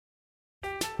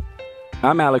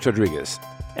I'm Alex Rodriguez.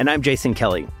 And I'm Jason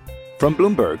Kelly. From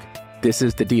Bloomberg, this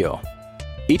is The Deal.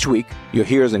 Each week, you'll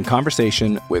hear us in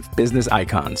conversation with business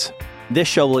icons. This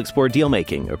show will explore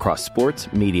deal-making across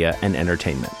sports, media, and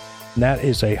entertainment. That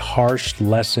is a harsh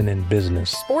lesson in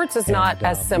business. Sports is not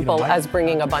as simple as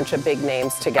bringing a bunch of big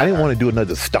names together. I didn't want to do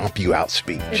another stomp you out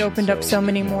speech. It opened up so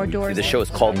many more doors. The show is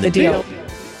called The Deal.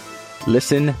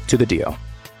 Listen to The Deal.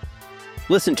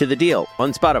 Listen to The Deal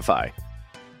on Spotify.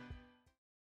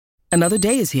 Another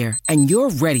day is here, and you're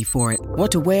ready for it.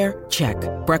 What to wear? Check.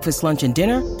 Breakfast, lunch, and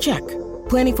dinner? Check.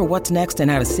 Planning for what's next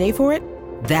and how to save for it?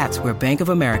 That's where Bank of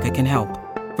America can help.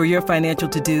 For your financial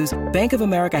to-dos, Bank of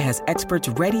America has experts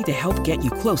ready to help get you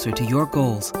closer to your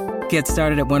goals. Get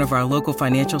started at one of our local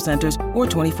financial centers or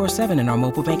 24/7 in our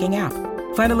mobile banking app.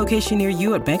 Find a location near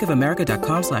you at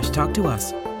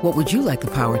bankofamerica.com/talktous. What would you like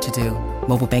the power to do?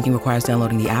 Mobile banking requires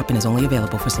downloading the app and is only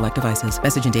available for select devices.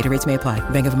 Message and data rates may apply.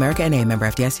 Bank of America N.A., member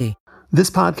FDIC. This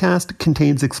podcast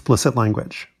contains explicit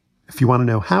language. If you want to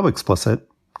know how explicit,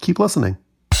 keep listening.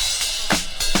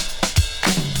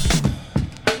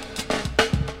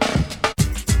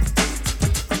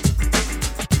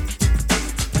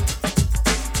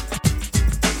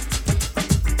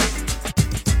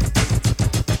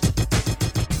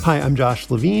 Hi, I'm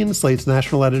Josh Levine, Slate's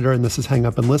national editor, and this is Hang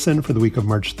Up and Listen for the week of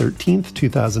March 13th,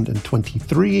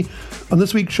 2023. On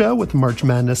this week's show, with March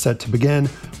Madness set to begin,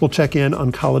 we'll check in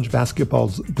on college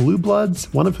basketball's Blue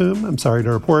Bloods, one of whom, I'm sorry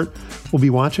to report, will be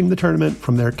watching the tournament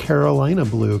from their Carolina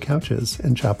Blue couches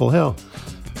in Chapel Hill.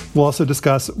 We'll also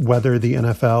discuss whether the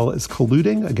NFL is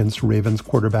colluding against Ravens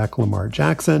quarterback Lamar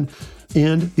Jackson,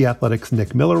 and The Athletic's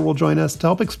Nick Miller will join us to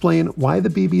help explain why the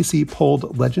BBC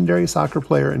pulled legendary soccer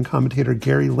player and commentator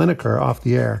Gary Lineker off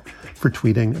the air for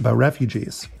tweeting about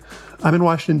refugees. I'm in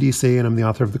Washington, D.C., and I'm the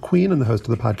author of The Queen and the host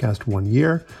of the podcast 1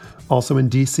 Year. Also in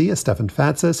D.C. is Stefan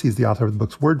Fatsis. He's the author of the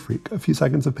books Word Freak, A Few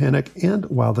Seconds of Panic, and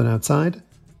Wild and Outside.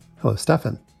 Hello,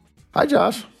 Stefan. Hi,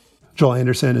 Josh. Joel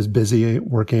Anderson is busy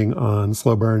working on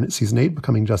Slow Burn Season 8,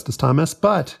 Becoming Justice Thomas,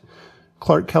 but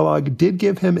Clark Kellogg did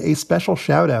give him a special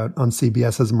shout-out on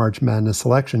CBS's March Madness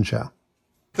selection show.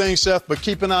 Thanks, Seth, but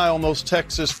keep an eye on those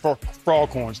Texas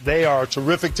Froghorns. They are a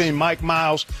terrific team. Mike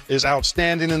Miles is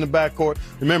outstanding in the backcourt.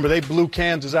 Remember, they blew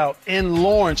Kansas out in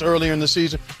Lawrence earlier in the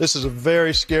season. This is a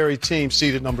very scary team,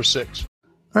 seeded number 6.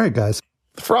 All right, guys.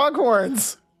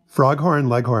 Froghorns. Froghorn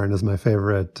Leghorn is my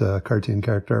favorite cartoon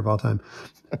character of all time.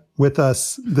 With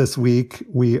us this week,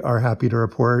 we are happy to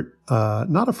report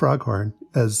not a Froghorn,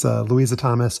 as Louisa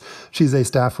Thomas. She's a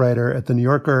staff writer at The New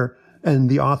Yorker and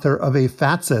the author of a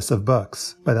fatsis of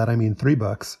books. By that, I mean 3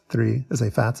 books. 3 is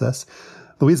a fatsis.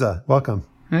 Louisa, welcome.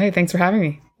 Hi, thanks for having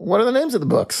me. What are the names of the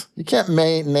books? You can't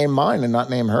name mine and not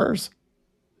name hers.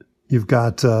 You've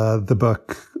got the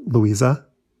book Louisa.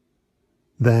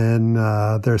 Then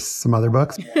there's some other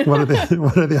books. What are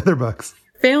the other books?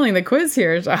 Failing the quiz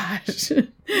here, Josh.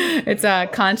 It's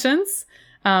Conscience,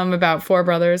 about 4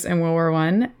 brothers in World War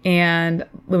I, and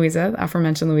Louisa, the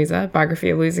aforementioned Louisa, biography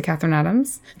of Louisa Catherine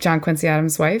Adams, John Quincy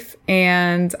Adams' wife,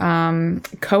 and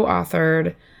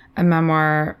co-authored a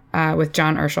memoir with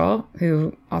John Urschel,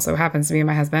 who also happens to be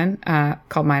my husband,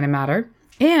 called Mind and Matter,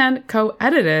 and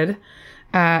co-edited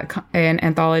an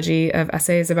anthology of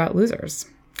essays about losers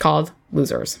called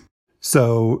Losers.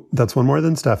 So that's one more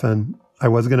than Stefan. I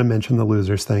was going to mention the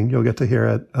losers thing. You'll get to hear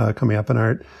it coming up in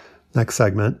our next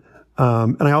segment.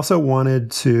 And I also wanted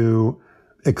to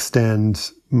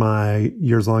extend my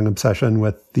years-long obsession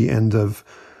with the end of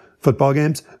football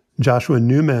games. Joshua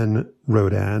Newman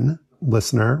wrote in,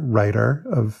 listener, writer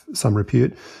of some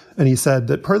repute, and he said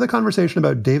that per the conversation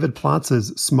about David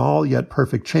Plotz's small yet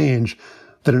perfect change,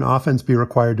 that an offense be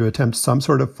required to attempt some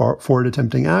sort of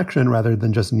forward-attempting action rather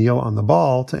than just kneel on the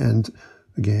ball to end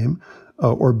a game,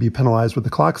 or be penalized with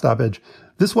a clock stoppage.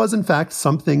 This was, in fact,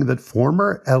 something that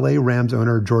former LA Rams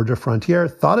owner Georgia Frontiere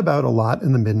thought about a lot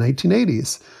in the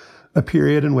mid-1980s, a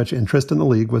period in which interest in the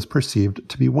league was perceived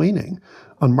to be waning.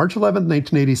 On March 11,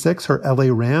 1986, her LA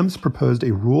Rams proposed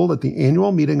a rule at the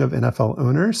annual meeting of NFL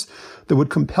owners that would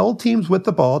compel teams with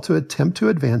the ball to attempt to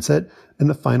advance it in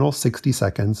the final 60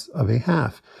 seconds of a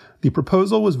half. The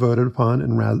proposal was voted upon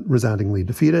and resoundingly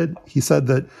defeated. He said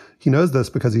that he knows this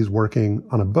because he's working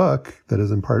on a book that is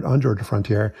in part on Georgia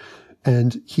Frontiere.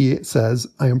 And he says,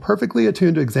 I am perfectly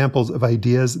attuned to examples of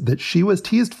ideas that she was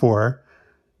teased for,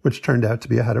 which turned out to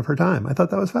be ahead of her time. I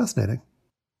thought that was fascinating.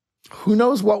 Who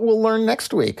knows what we'll learn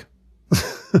next week?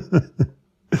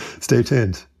 Stay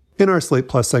tuned. In our Slate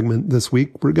Plus segment this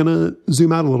week, we're going to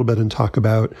zoom out a little bit and talk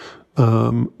about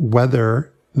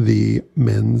whether the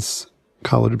men's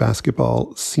college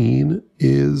basketball scene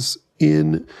is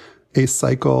in a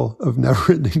cycle of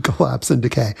never-ending collapse and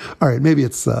decay. All right, maybe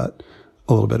it's a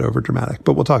little bit overdramatic,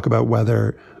 but we'll talk about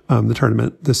whether the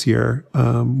tournament this year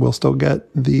will still get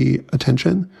the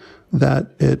attention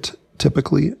that it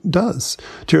typically does.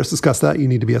 To hear us discuss that, you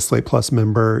need to be a Slate Plus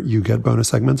member. You get bonus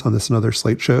segments on this and other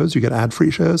Slate shows. You get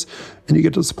ad-free shows, and you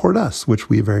get to support us, which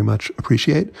we very much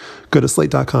appreciate. Go to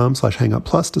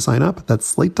slate.com/hangupplus to sign up. That's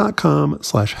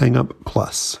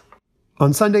slate.com/hangupplus.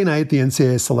 On Sunday night, the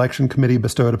NCAA Selection Committee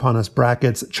bestowed upon us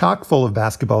brackets chock full of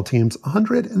basketball teams,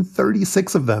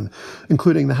 136 of them,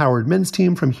 including the Howard men's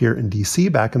team from here in D.C.,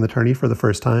 back in the tourney for the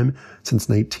first time since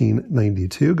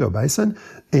 1992, go Bison,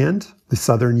 and the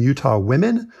Southern Utah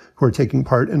women, who are taking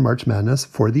part in March Madness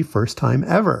for the first time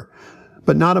ever.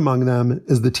 But not among them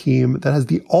is the team that has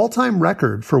the all-time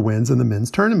record for wins in the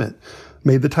men's tournament.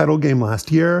 Made the title game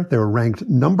last year. They were ranked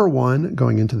number 1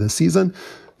 going into this season.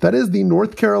 That is the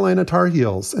North Carolina Tar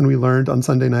Heels. And we learned on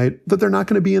Sunday night that they're not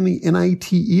going to be in the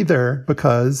NIT either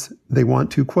because they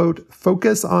want to, quote,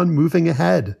 focus on moving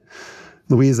ahead.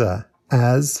 Louisa,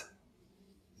 as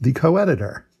the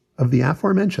co-editor of the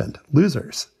aforementioned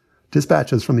Losers,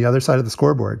 Dispatches from the Other Side of the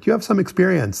Scoreboard, you have some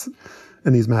experience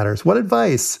in these matters. What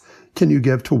advice can you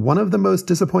give to one of the most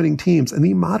disappointing teams in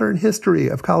the modern history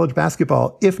of college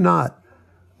basketball, if not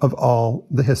of all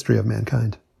the history of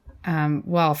mankind?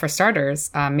 Well, for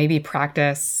starters, maybe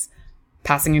practice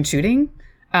passing and shooting.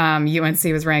 UNC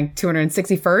was ranked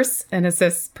 261st in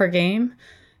assists per game,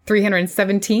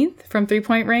 317th from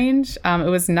three-point range. It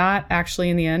was not actually,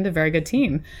 in the end, a very good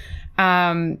team.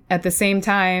 At the same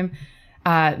time,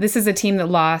 this is a team that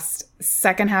lost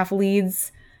second-half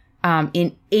leads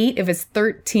in 8 of its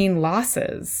 13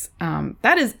 losses.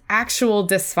 That is actual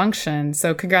dysfunction.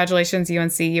 So congratulations,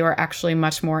 UNC. You are actually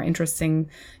much more interesting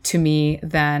to me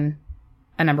than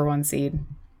a number 1 seed.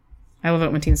 I love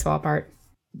it when teams fall apart.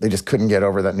 They just couldn't get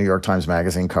over that New York Times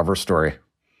Magazine cover story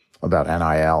about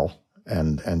NIL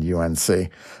and UNC.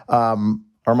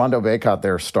 Armando Bacot,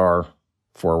 their star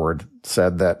forward,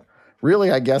 said that,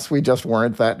 really, I guess we just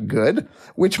weren't that good,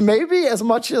 which may be as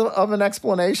much of an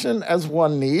explanation as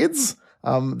one needs.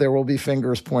 There will be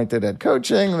fingers pointed at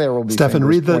coaching. There will be Stefan,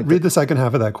 read the second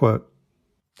half of that quote.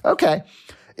 Okay.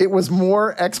 It was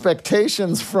more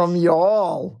expectations from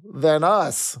y'all than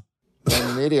us, than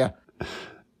the media.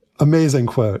 Amazing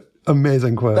quote.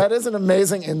 Amazing quote. That is an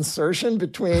amazing insertion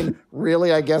between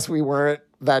really, I guess we weren't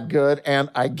that good and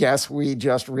I guess we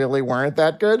just really weren't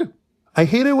that good. I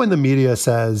hate it when the media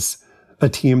says a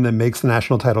team that makes the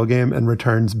national title game and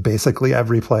returns basically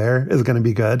every player is going to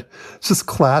be good. It's just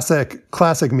classic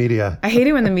media. I hate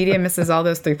it when the media misses all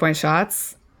those 3-point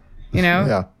shots,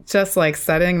 just like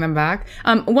setting them back.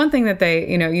 One thing that they,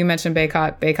 you mentioned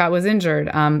Bacot was injured.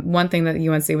 One thing that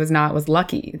UNC was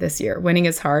lucky this year. Winning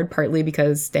is hard, partly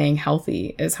because staying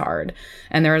healthy is hard.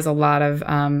 And there is a lot of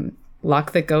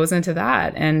luck that goes into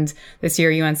that. And this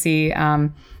year UNC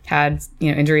had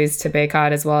injuries to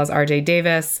Bacot as well as RJ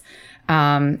Davis.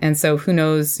 And so who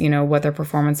knows, what their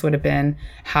performance would have been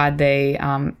had they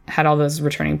had all those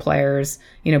returning players,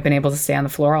 been able to stay on the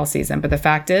floor all season. But the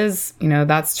fact is,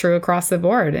 that's true across the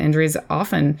board. Injuries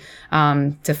often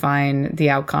define the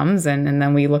outcomes. And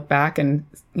then we look back and,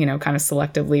 kind of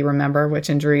selectively remember which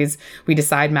injuries we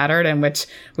decide mattered and which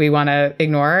we want to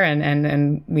ignore.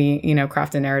 And we,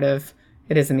 craft a narrative.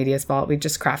 It is the media's fault. We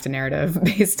just craft a narrative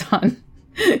based on,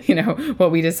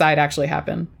 what we decide actually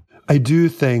happened. I do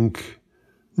think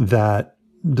that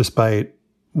despite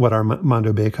what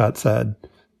Armando Bacot said,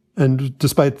 and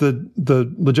despite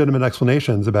the legitimate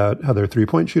explanations about how their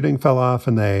 3-point shooting fell off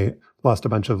and they lost a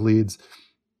bunch of leads,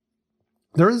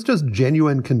 there is just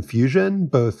genuine confusion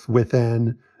both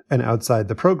within and outside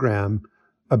the program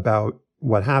about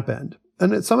what happened.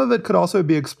 And some of it could also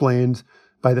be explained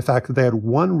by the fact that they had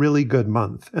one really good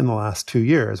month in the last 2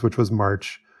 years, which was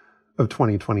March of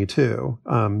 2022.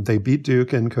 They beat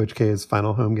Duke in Coach K's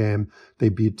final home game. They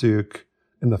beat Duke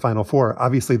in the Final Four.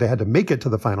 Obviously, they had to make it to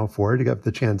the Final Four to get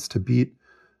the chance to beat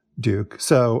Duke.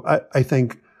 So I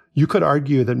think you could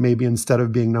argue that maybe instead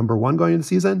of being number 1 going into the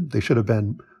season, they should have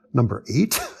been number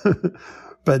 8.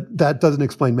 But that doesn't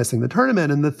explain missing the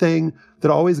tournament. And the thing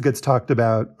that always gets talked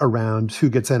about around who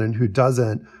gets in and who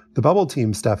doesn't, the bubble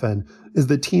team, Stefan, is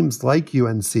that teams like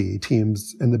UNC,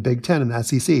 teams in the Big Ten and the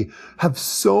SEC, have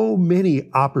so many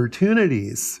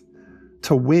opportunities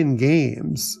to win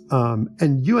games.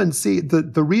 And UNC,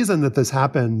 the reason that this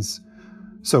happens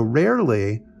so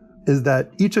rarely is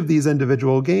that each of these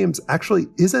individual games actually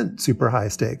isn't super high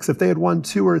stakes. If they had won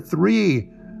 2 or 3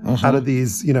 out of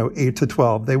these, 8 to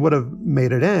 12, they would have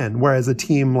made it in. Whereas a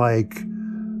team like,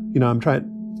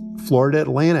 Florida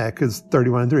Atlantic is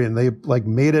 31-3, and they like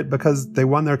made it because they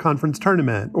won their conference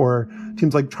tournament, or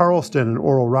teams like Charleston and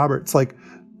Oral Roberts, like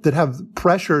that have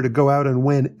pressure to go out and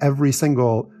win every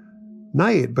single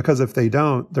night, because if they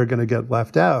don't, they're going to get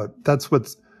left out. That's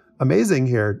what's amazing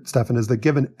here, Stefan, is that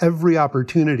given every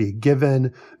opportunity,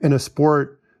 given in a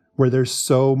sport where there's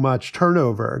so much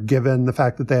turnover, given the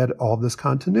fact that they had all this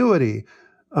continuity,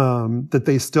 that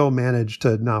they still managed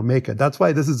to now make it. That's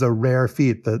why this is a rare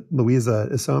feat that Louisa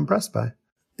is so impressed by.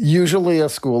 Usually a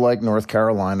school like North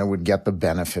Carolina would get the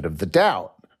benefit of the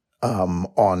doubt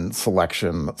on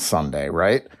Selection Sunday,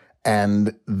 right?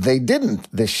 And they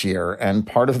didn't this year. And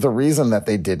part of the reason that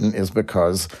they didn't is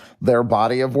because their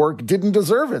body of work didn't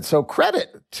deserve it. So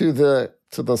credit to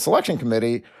the selection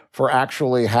committee for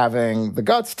actually having the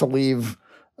guts to leave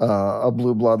a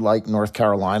blue blood like North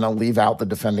Carolina, leave out the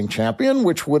defending champion,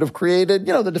 which would have created,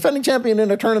 the defending champion in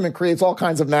a tournament creates all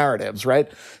kinds of narratives,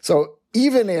 right? So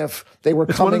even if they were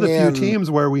coming in... It's one of the few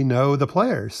teams where we know the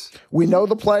players. We know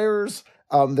the players.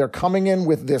 They're coming in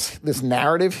with this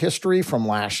narrative history from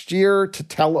last year to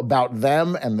tell about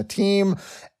them and the team.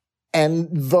 And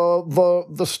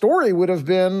the story would have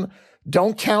been,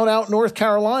 don't count out North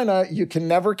Carolina. You can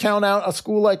never count out a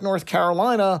school like North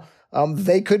Carolina.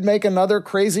 They could make another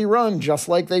crazy run just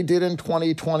like they did in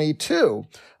 2022.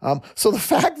 So the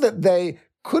fact that they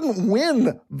couldn't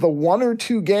win the one or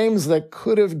two games that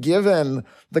could have given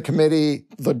the committee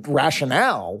the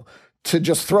rationale to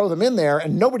just throw them in there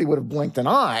and nobody would have blinked an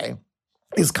eye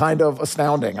is kind of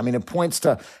astounding. I mean, it points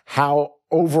to how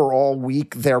overall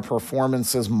weak their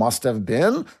performances must have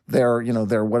been. Their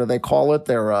what do they call it?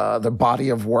 Their body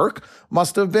of work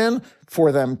must have been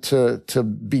for them to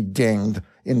be dinged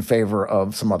in favor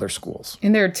of some other schools.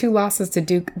 In their two losses to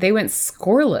Duke, they went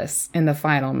scoreless in the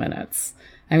final minutes.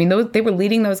 I mean, they were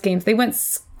leading those games. They went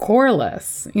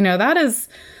scoreless.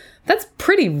 That's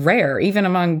pretty rare, even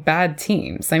among bad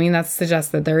teams. I mean, that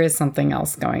suggests that there is something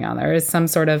else going on. There is some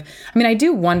sort of, I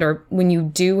do wonder when you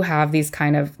do have these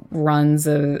kind of runs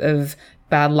of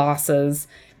bad losses,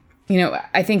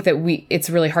 I think that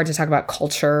it's really hard to talk about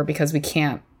culture because we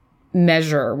can't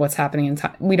measure what's happening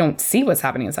inside. We don't see what's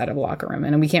happening inside of a locker room,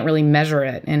 and we can't really measure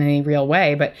it in any real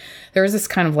way. But there is this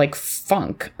kind of like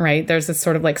funk, right? There's this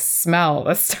sort of like smell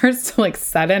that starts to like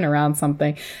set in around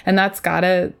something, and that's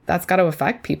gotta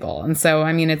affect people. And so,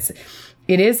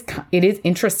 it is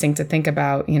interesting to think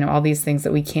about, all these things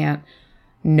that we can't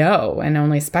know and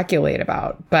only speculate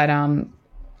about. But I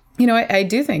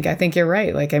think you're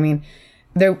right. Like,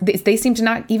 they seem to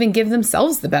not even give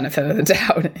themselves the benefit of the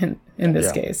doubt in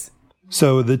this case.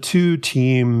 So the two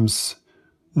teams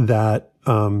that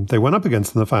they went up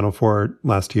against in the Final Four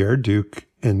last year, Duke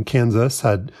and Kansas,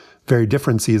 had very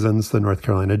different seasons than North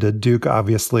Carolina did. Duke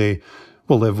obviously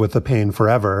will live with the pain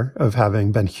forever of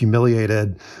having been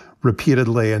humiliated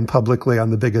repeatedly and publicly on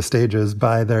the biggest stages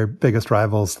by their biggest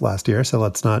rivals last year. So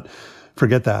let's not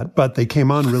forget that. But they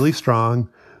came on really strong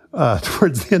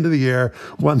towards the end of the year,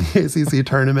 won the ACC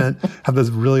tournament, have this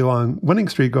really long winning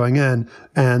streak going in,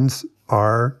 and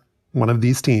are one of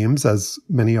these teams, as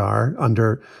many are,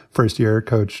 under first-year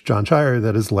coach Jon Scheyer,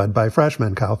 that is led by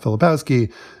freshmen Kyle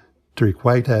Filipowski, Dariq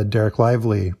Whitehead, Derek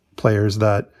Lively, players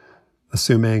that,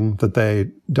 assuming that they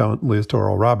don't lose to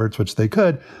Oral Roberts, which they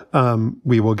could,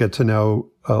 we will get to know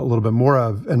a little bit more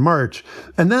of in March.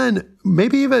 And then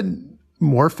maybe even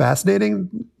more fascinating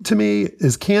to me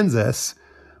is Kansas,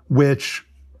 which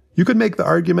you could make the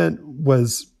argument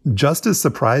was just as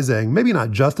surprising, maybe not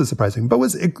just as surprising, but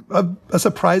was a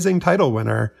surprising title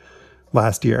winner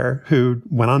last year, who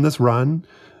went on this run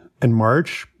in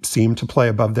March, seemed to play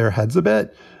above their heads a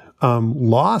bit,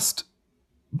 lost,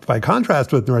 by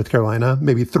contrast with North Carolina,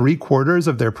 maybe 3/4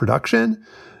 of their production.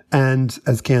 And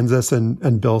as Kansas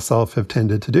and Bill Self have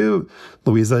tended to do,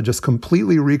 Louisa just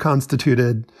completely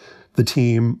reconstituted the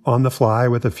team on the fly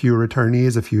with a few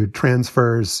returnees, a few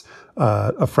transfers,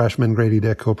 a freshman, Grady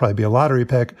Dick, who will probably be a lottery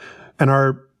pick, and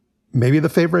are maybe the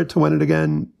favorite to win it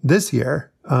again this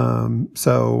year.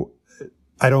 So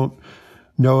I don't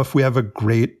know if we have a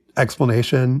great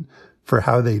explanation for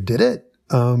how they did it,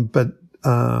 but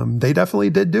they definitely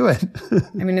did do it.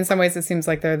 In some ways, it seems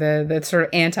like they're the sort of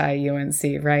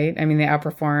anti-UNC, right? They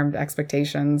outperformed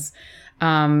expectations.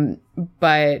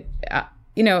 But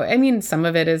some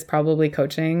of it is probably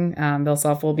coaching. Bill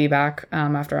Self will be back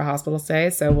after a hospital stay,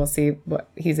 so we'll see what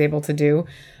he's able to do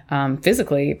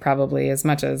physically, probably as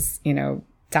much as,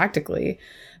 tactically.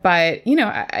 But,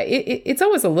 it's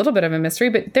always a little bit of a mystery,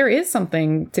 but there is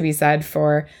something to be said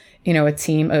for,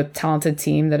 a talented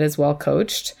team that is well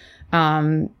coached,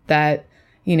 that,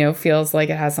 feels like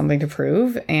it has something to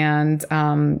prove. And,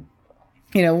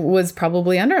 was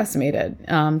probably underestimated,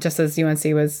 just as UNC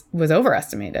was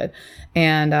overestimated.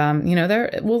 And,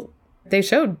 they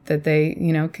showed that they,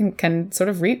 can sort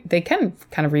of they can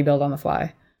kind of rebuild on the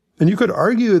fly. And you could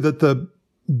argue that the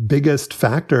biggest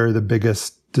factor, the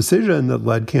biggest decision that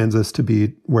led Kansas to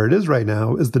be where it is right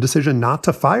now is the decision not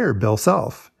to fire Bill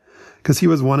Self, because he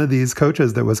was one of these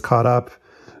coaches that was caught up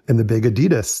in the big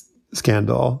Adidas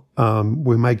scandal.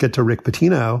 We might get to Rick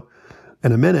Pitino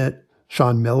in a minute.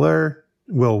 Sean Miller,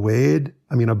 Will Wade,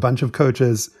 a bunch of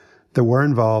coaches that were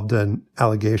involved in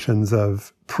allegations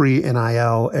of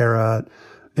pre-NIL era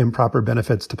improper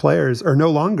benefits to players are no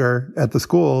longer at the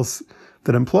schools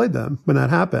that employed them when that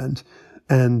happened.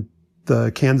 And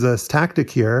the Kansas tactic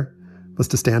here was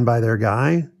to stand by their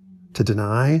guy, to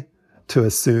deny, to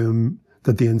assume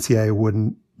that the NCAA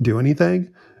wouldn't do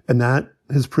anything. And that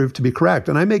has proved to be correct.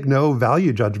 And I make no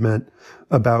value judgment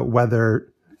about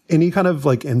whether any kind of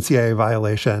NCAA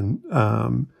violation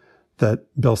that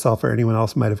Bill Self or anyone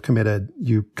else might have committed,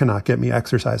 you cannot get me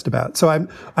exercised about. So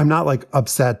I'm not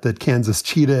upset that Kansas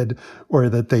cheated or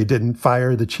that they didn't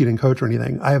fire the cheating coach or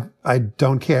anything. I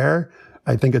don't care.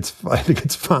 I think it's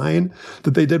fine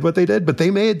that they did what they did, but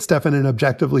they made, Stefan, an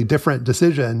objectively different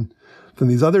decision than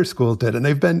these other schools did, and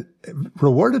they've been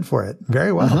rewarded for it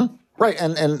very well. Mm-hmm. Right,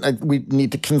 and we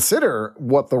need to consider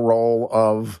what the role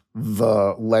of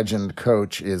the legend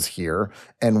coach is here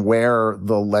and where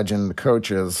the legend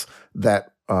coaches that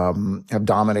have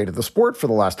dominated the sport for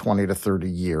the last 20 to 30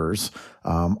 years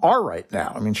are right now.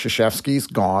 Krzyzewski's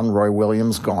gone, Roy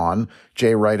Williams gone,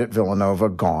 Jay Wright at Villanova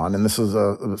gone, and this is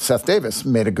Seth Davis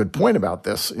made a good point about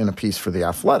this in a piece for The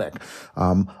Athletic.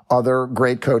 Other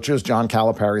great coaches, John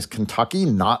Calipari's Kentucky,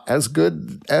 not as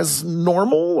good as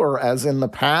normal or as in the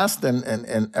past,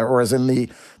 and or as in the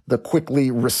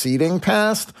quickly receding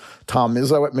past. Tom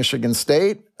Izzo at Michigan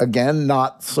State, again,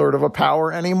 not sort of a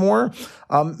power anymore.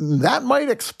 That might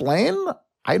explain.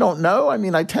 I don't know.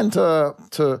 I tend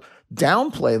to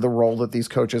downplay the role that these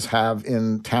coaches have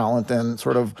in talent and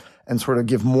sort of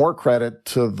give more credit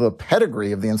to the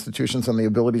pedigree of the institutions and the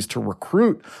abilities to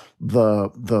recruit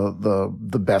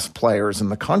the best players in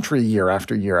the country year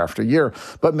after year after year.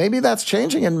 But maybe that's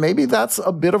changing, and maybe that's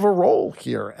a bit of a role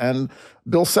here. And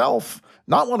Bill Self,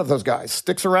 not one of those guys,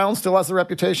 sticks around, still has the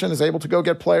reputation, is able to go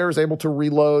get players, able to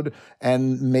reload,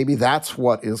 and maybe that's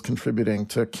what is contributing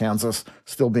to Kansas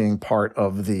still being part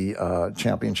of the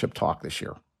championship talk this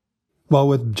year. Well,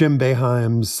 with Jim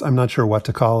Boeheim's, I'm not sure what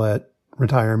to call it,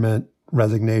 retirement,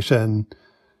 resignation,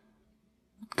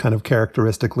 kind of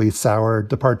characteristically sour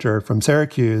departure from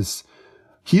Syracuse,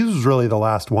 he was really the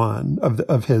last one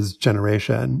of his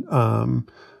generation.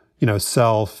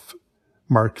 Self,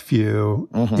 Mark Few,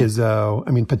 Izzo.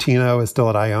 Pitino is still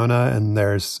at Iona, and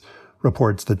there's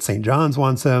reports that St. John's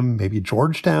wants him. Maybe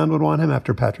Georgetown would want him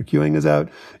after Patrick Ewing is out.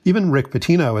 Even Rick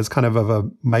Pitino is kind of a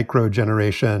micro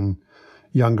generation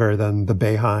younger than the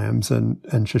Boeheims and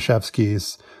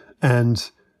Krzyzewski's. And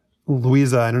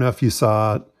Louisa, I don't know if you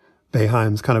saw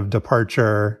Boeheim's kind of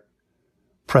departure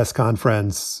press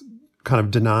conference, kind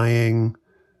of denying.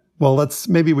 Well,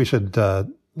 maybe we should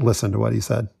listen to what he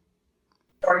said.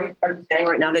 Are you saying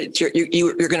right now that you're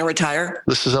going to retire?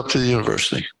 This is up to the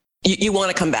university. You want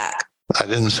to come back? I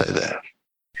didn't say that.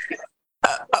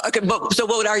 Okay, so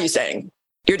what are you saying?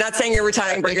 You're not saying you're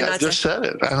retiring, but you're not. I just said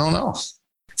it. I don't know.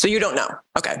 So you don't know?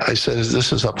 Okay. I said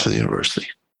this is up to the university.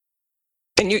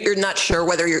 And you're not sure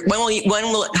whether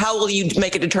how will you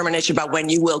make a determination about when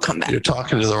you will come back? You're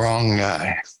talking to the wrong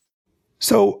guy.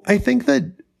 So I think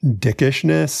that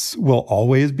dickishness will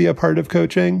always be a part of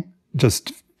coaching.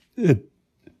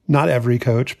 Not every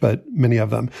coach, but many of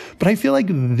them. But I feel like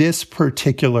this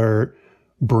particular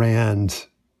brand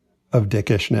of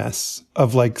dickishness,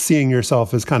 of seeing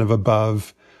yourself as kind of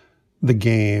above the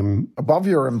game. Above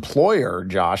your employer,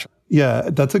 Josh. Yeah,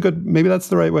 maybe that's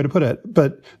the right way to put it.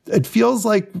 But it feels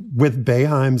like with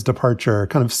Boeheim's departure,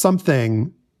 kind of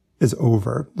something is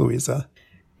over, Louisa.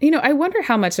 I wonder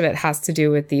how much of it has to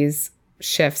do with these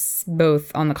shifts,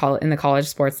 both in the college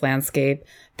sports landscape,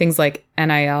 things like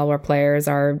NIL, where players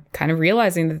are kind of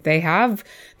realizing that they have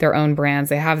their own brands,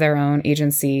 they have their own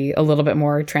agency, a little bit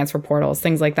more transfer portals,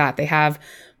 things like that. They have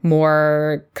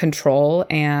more control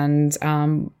and,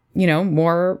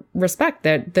 more respect.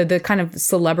 That the kind of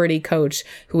celebrity coach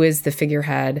who is the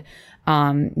figurehead,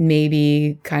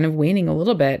 maybe kind of waning a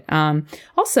little bit.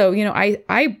 Also,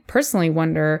 I personally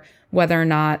wonder whether or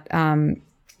not, the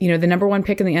number one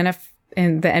pick in the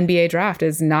NBA draft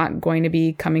is not going to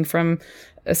be coming from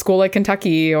a school like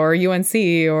Kentucky or UNC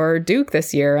or Duke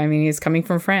this year. He's coming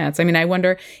from France. I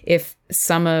wonder if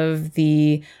some of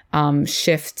the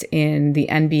shift in the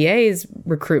NBA's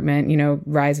recruitment,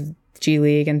 rise of G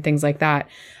League and things like that,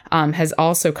 has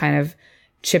also kind of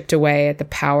chipped away at the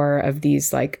power of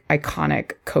these like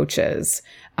iconic coaches,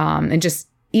 and just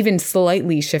even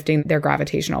slightly shifting their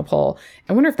gravitational pull.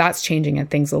 I wonder if that's changing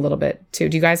things a little bit too.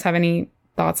 Do you guys have any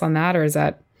thoughts on that, or is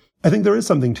that? I think there is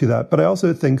something to that, but I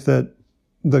also think that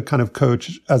the kind of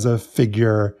coach as a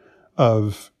figure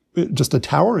of just a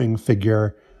towering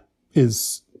figure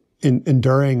is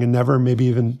enduring and never maybe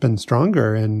even been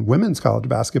stronger in women's college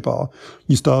basketball.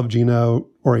 You still have Gino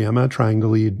Auriemma trying to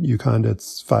lead UConn to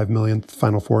its 5 millionth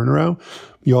Final Four in a row.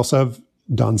 You also have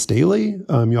Dawn Staley.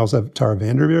 You also have Tara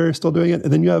Vanderveer still doing it.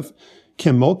 And then you have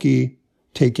Kim Mulkey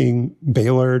taking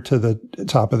Baylor to the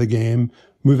top of the game,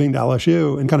 moving to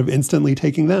LSU and kind of instantly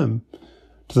taking them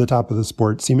to the top of the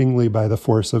sport, seemingly by the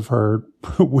force of her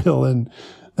will and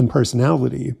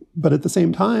personality. But at the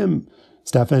same time,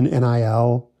 Stefan,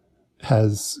 NIL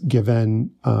has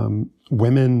given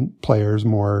women players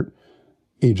more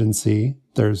agency.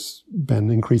 There's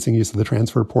been increasing use of the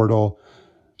transfer portal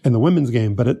in the women's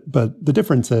game. But the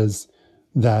difference is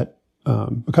that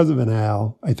because of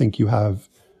NIL, I think you have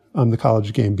the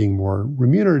college game being more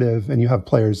remunerative, and you have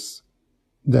players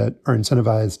that are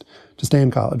incentivized to stay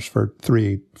in college for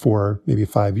 3, 4, maybe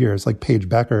 5 years. Like Paige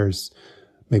Beckers,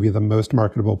 maybe the most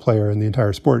marketable player in the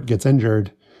entire sport, gets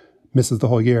injured, misses the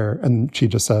whole year, and she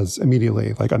just says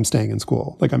immediately, like, I'm staying in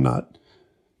school. Like, I'm not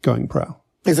going pro.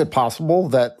 Is it possible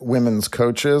that women's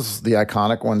coaches, the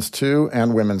iconic ones too,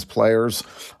 and women's players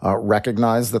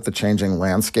recognize that the changing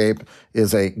landscape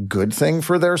is a good thing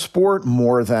for their sport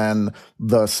more than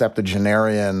the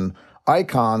septuagenarian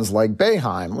icons like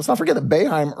Boeheim? Let's not forget that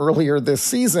Boeheim earlier this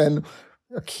season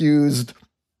accused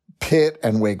Pitt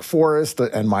and Wake Forest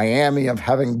and Miami of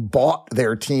having bought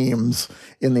their teams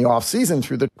in the offseason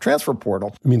through the transfer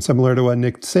portal. I mean, similar to what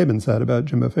Nick Saban said about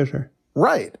Jimbo Fisher.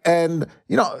 Right. And,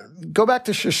 go back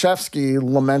to Krzyzewski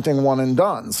lamenting one and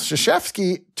dones.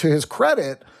 Krzyzewski, to his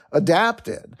credit,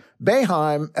 adapted.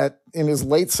 Boeheim, in his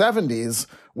late 70s,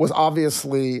 was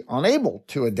obviously unable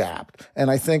to adapt.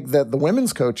 And I think that the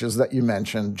women's coaches that you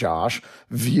mentioned, Josh,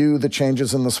 view the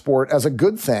changes in the sport as a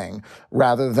good thing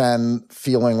rather than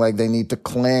feeling like they need to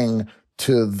cling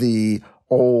to the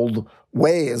old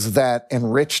ways that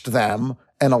enriched them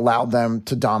and allowed them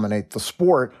to dominate the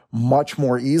sport much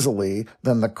more easily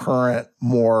than the current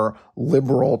more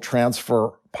liberal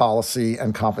transfer policy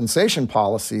and compensation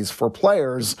policies for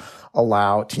players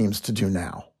allow teams to do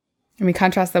now. I mean,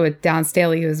 contrast that with Dawn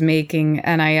Staley, who's making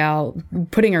NIL,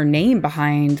 putting her name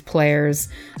behind players'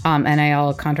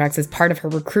 NIL contracts as part of her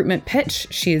recruitment pitch.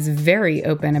 She is very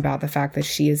open about the fact that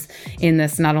she is in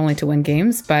this not only to win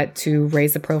games, but to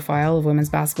raise the profile of women's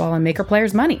basketball and make her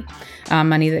players money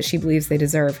that she believes they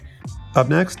deserve. Up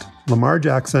next, Lamar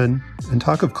Jackson and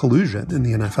talk of collusion in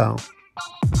the NFL.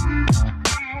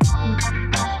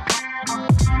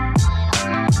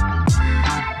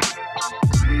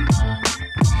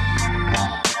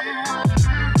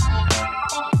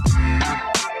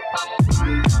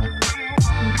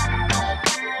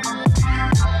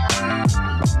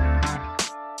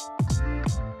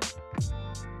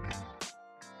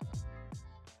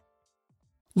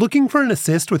 Looking for an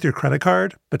assist with your credit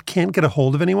card, but can't get a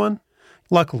hold of anyone?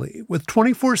 Luckily, with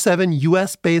 24/7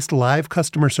 US-based live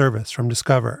customer service from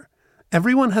Discover,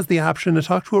 everyone has the option to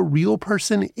talk to a real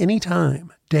person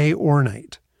anytime, day or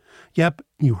night. Yep,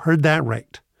 you heard that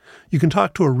right. You can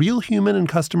talk to a real human in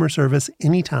customer service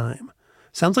anytime.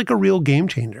 Sounds like a real game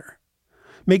changer.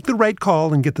 Make the right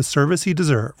call and get the service you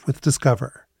deserve with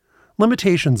Discover.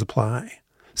 Limitations apply.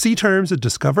 See terms at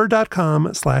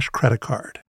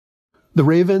discover.com/creditcard. The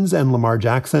Ravens and Lamar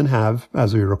Jackson have,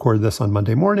 as we record this on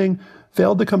Monday morning,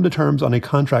 failed to come to terms on a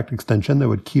contract extension that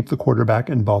would keep the quarterback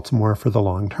in Baltimore for the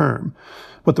long term.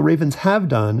 What the Ravens have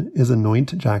done is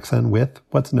anoint Jackson with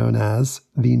what's known as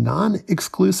the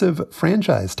non-exclusive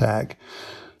franchise tag.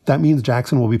 That means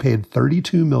Jackson will be paid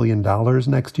 $32 million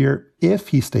next year if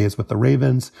he stays with the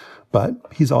Ravens, but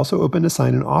he's also open to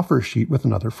sign an offer sheet with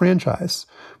another franchise,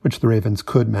 which the Ravens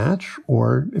could match,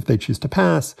 or if they choose to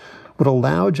pass, would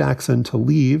allow Jackson to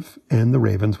leave, and the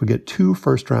Ravens would get 2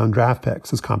 first-round draft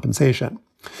picks as compensation.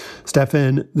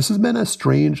 Stefan, this has been a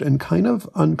strange and kind of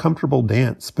uncomfortable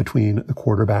dance between the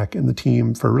quarterback and the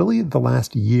team for really the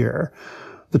last year.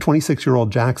 The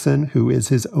 26-year-old Jackson, who is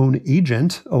his own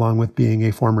agent, along with being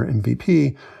a former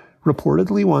MVP,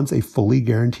 reportedly wants a fully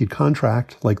guaranteed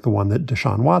contract like the one that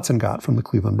Deshaun Watson got from the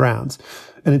Cleveland Browns.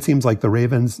 And it seems like the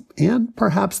Ravens and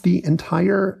perhaps the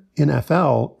entire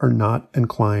NFL are not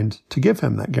inclined to give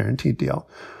him that guaranteed deal.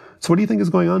 So what do you think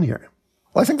is going on here?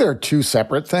 Well, I think there are 2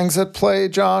 separate things at play,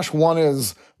 Josh. One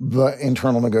is the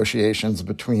internal negotiations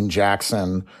between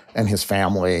Jackson and his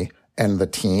family and the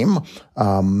team,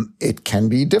 it can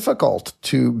be difficult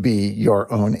to be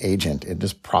your own agent. It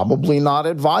is probably not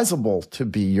advisable to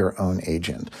be your own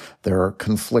agent. There are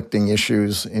conflicting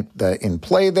issues in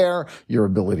play there, your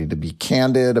ability to be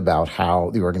candid about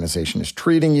how the organization is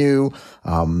treating you,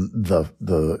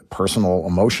 the personal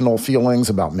emotional feelings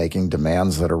about making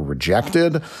demands that are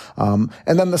rejected. And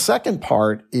then the second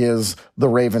part is the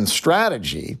Ravens'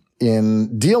 strategy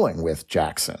in dealing with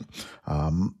Jackson.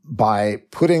 By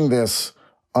putting this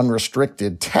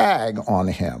unrestricted tag on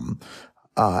him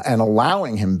and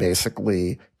allowing him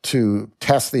basically to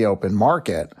test the open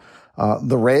market,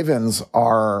 the Ravens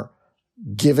are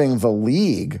giving the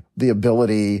league the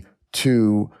ability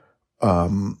to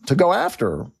go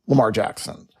after Lamar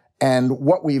Jackson. And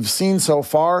what we've seen so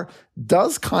far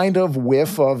does kind of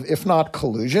whiff of, if not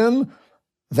collusion,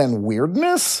 then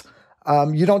weirdness.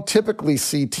 You don't typically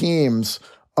see teams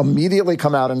immediately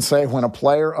come out and say when a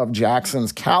player of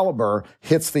Jackson's caliber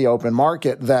hits the open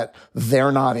market that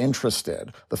they're not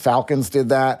interested. The Falcons did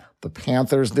that. The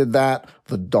Panthers did that.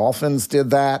 The Dolphins did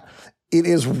that. It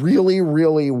is really,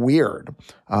 really weird.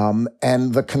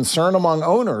 And the concern among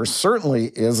owners certainly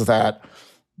is that,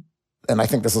 and I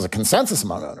think this is a consensus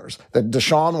among owners, that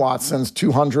Deshaun Watson's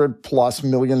 $200+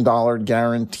 million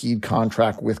guaranteed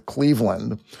contract with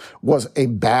Cleveland was a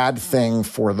bad thing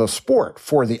for the sport,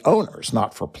 for the owners,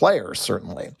 not for players,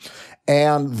 certainly.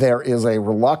 And there is a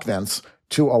reluctance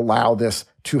to allow this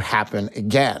to happen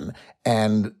again.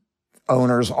 And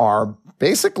owners are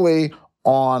basically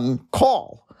on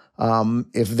call.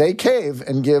 If they cave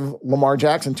and give Lamar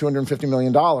Jackson $250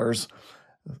 million,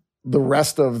 the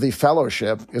rest of the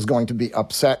fellowship is going to be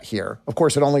upset here. Of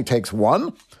course, it only takes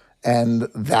one, and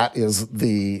that is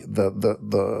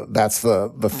that's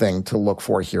the thing to look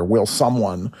for here. Will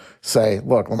someone say,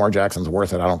 "Look, Lamar Jackson's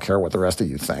worth it. I don't care what the rest of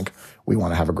you think. We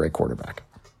want to have a great quarterback."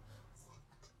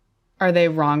 Are they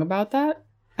wrong about that?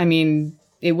 I mean,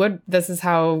 this is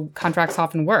how contracts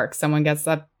often work. Someone gets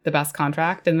the best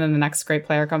contract, and then the next great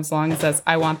player comes along and says,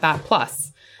 "I want that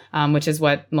plus," which is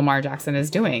what Lamar Jackson is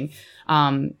doing.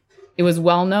 It was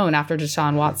well known after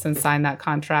Deshaun Watson signed that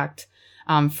contract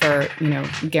for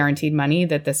guaranteed money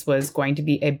that this was going to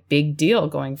be a big deal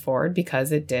going forward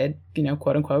because it did,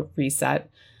 quote unquote,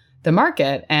 reset the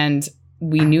market. And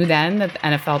we knew then that the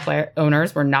NFL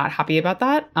owners were not happy about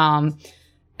that.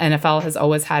 NFL has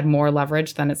always had more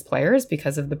leverage than its players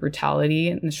because of the brutality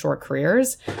and the short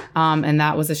careers. And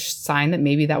that was a sign that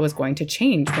maybe that was going to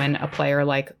change when a player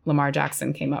like Lamar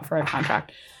Jackson came up for a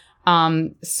contract.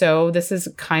 So this is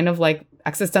kind of like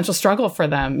existential struggle for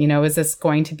them. Is this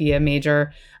going to be a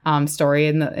major story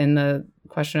in the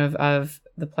question of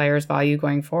the player's value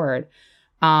going forward?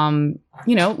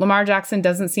 Lamar Jackson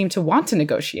doesn't seem to want to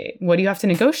negotiate. What do you have to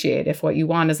negotiate if what you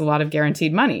want is a lot of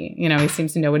guaranteed money? He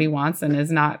seems to know what he wants and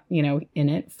is not, in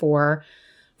it for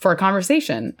a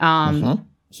conversation.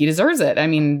 He deserves it. I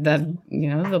mean,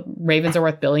 the Ravens are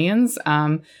worth billions.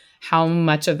 How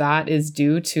much of that is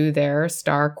due to their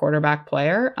star quarterback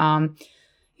player? On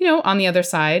the other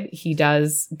side, he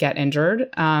does get injured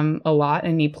a lot,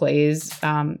 and he plays.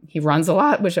 He runs a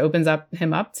lot, which opens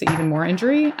him up to even more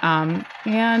injury.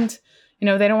 And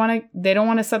they don't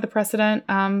want to set the precedent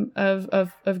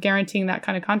of guaranteeing that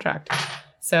kind of contract.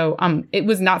 So it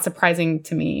was not surprising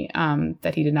to me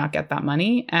that he did not get that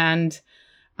money. And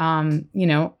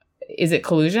is it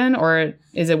collusion, or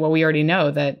is it what we already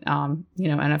know that,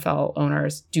 NFL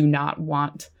owners do not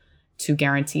want to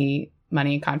guarantee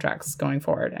money in contracts going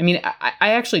forward? I mean,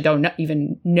 I actually don't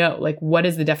even know, what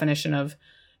is the definition of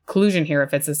collusion here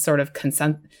if it's a sort of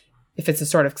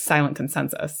silent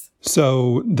consensus?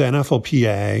 So the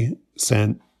NFLPA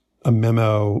sent a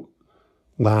memo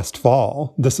last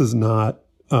fall. This is not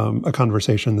a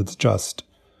conversation that's just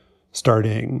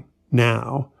starting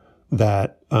now,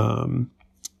 that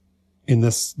in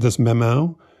this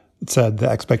memo, it said the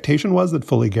expectation was that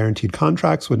fully guaranteed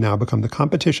contracts would now become the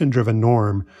competition-driven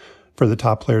norm for the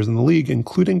top players in the league,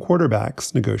 including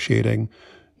quarterbacks negotiating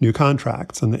new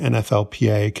contracts. And the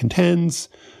NFLPA contends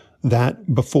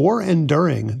that before and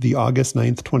during the August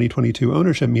 9th, 2022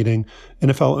 ownership meeting,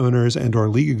 NFL owners and or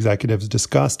league executives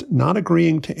discussed not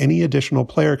agreeing to any additional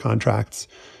player contracts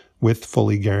with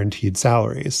fully guaranteed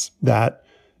salaries. That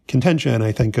contention,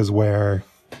 I think, is where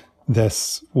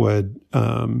this would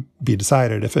be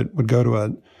decided if it would go to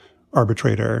an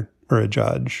arbitrator or a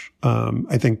judge.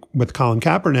 I think with Colin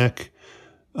Kaepernick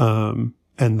and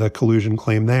the collusion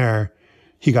claim there,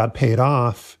 he got paid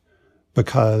off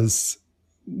because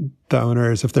the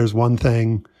owners, if there's one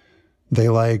thing they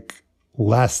like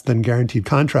less than guaranteed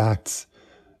contracts,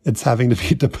 it's having to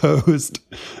be deposed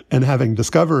and having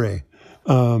discovery.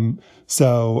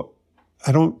 So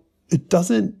I don't it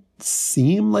doesn't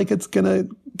seem like it's going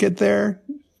to get there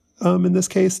in this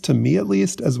case, to me at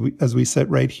least, as we sit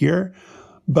right here.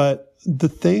 But the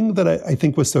thing that I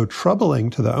think was so troubling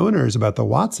to the owners about the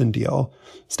Watson deal,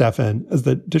 Stefan, is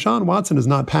that Deshaun Watson is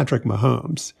not Patrick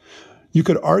Mahomes. You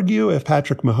could argue if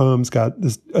Patrick Mahomes got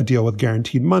a deal with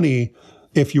guaranteed money,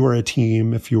 if you were a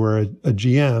team, if you were a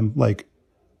GM, like,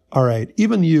 all right,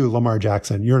 even you, Lamar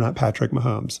Jackson, you're not Patrick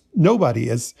Mahomes. Nobody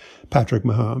is Patrick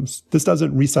Mahomes. This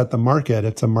doesn't reset the market.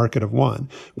 It's a market of one.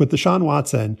 With Deshaun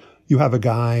Watson, you have a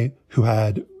guy who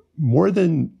had more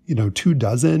than,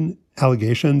 24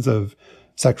 allegations of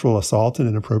sexual assault and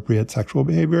inappropriate sexual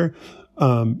behavior.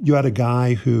 You had a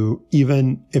guy who,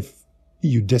 even if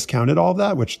you discounted all of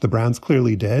that, which the Browns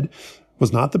clearly did,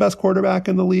 was not the best quarterback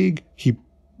in the league. He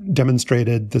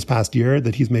demonstrated this past year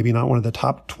that he's maybe not one of the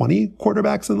top 20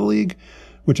 quarterbacks in the league,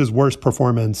 which is worse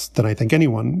performance than I think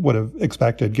anyone would have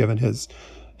expected given his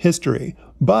history.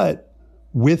 But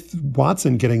with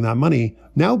Watson getting that money,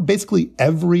 now basically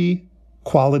every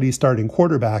quality starting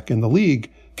quarterback in the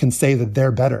league can say that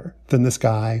they're better than this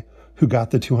guy who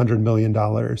got the $200 million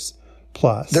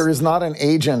plus. There is not an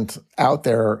agent out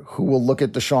there who will look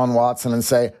at Deshaun Watson and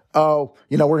say, oh,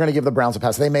 we're going to give the Browns a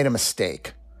pass. They made a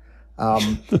mistake.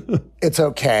 It's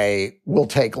okay. We'll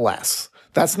take less.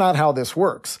 That's not how this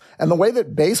works. And the way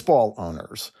that baseball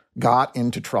owners got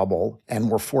into trouble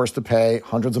and were forced to pay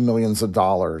hundreds of millions of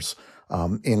dollars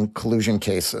in collusion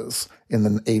cases in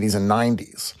the 80s and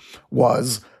 90s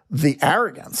was the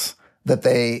arrogance that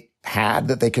they had,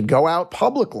 that they could go out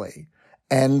publicly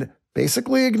and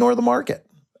basically ignore the market.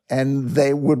 And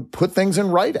they would put things in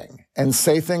writing and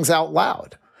say things out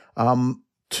loud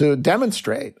to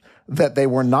demonstrate that they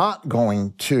were not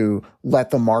going to let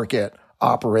the market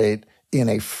operate in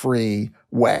a free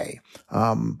way.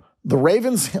 The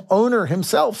Ravens owner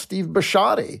himself, Steve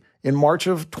Bisciotti, in March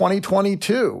of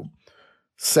 2022,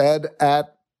 said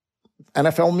at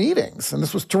NFL meetings, and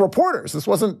this was to reporters, this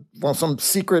wasn't some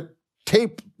secret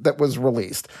tape that was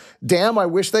released. Damn, I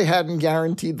wish they hadn't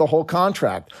guaranteed the whole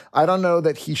contract. I don't know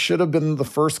that he should have been the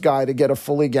first guy to get a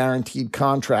fully guaranteed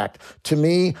contract. To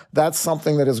me, that's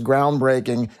something that is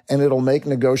groundbreaking, and it'll make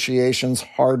negotiations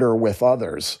harder with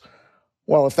others.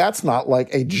 Well, if that's not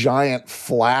like a giant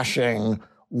flashing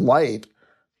light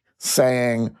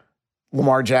saying,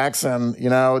 Lamar Jackson,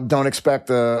 don't expect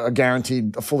a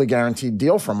fully guaranteed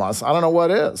deal from us, I don't know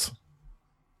what is.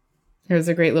 There's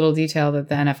a great little detail that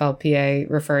the NFLPA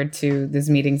referred to these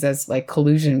meetings as like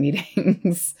collusion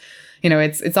meetings.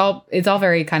 It's all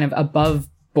very kind of above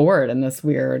board in this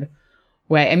weird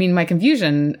way. I mean, my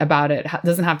confusion about it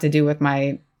doesn't have to do with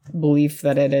my belief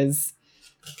that it is,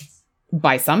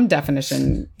 by some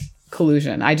definition,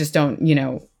 collusion. I just don't,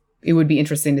 it would be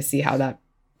interesting to see how that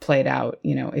played out,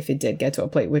 if it did get to a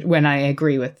place when I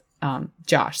agree with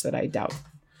Josh that I doubt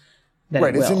that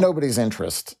right, it will. It's in nobody's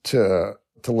interest to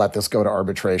let this go to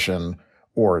arbitration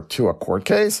or to a court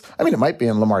case. I mean, it might be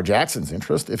in Lamar Jackson's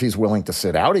interest if he's willing to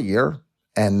sit out a year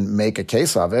and make a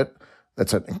case of it.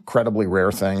 That's an incredibly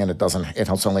rare thing, and it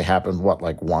has only happened,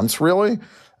 once really in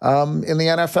the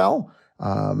NFL.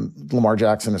 Lamar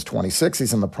Jackson is 26.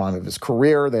 He's in the prime of his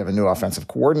career. They have a new offensive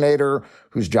coordinator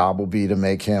whose job will be to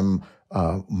make him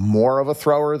more of a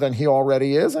thrower than he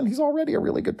already is, and he's already a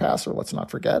really good passer, let's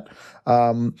not forget.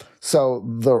 So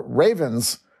the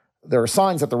Ravens, there are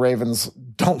signs that the Ravens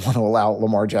don't want to allow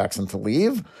Lamar Jackson to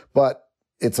leave, but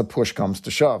it's a push comes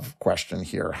to shove question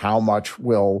here. How much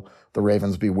will the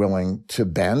Ravens be willing to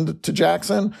bend to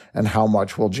Jackson, and how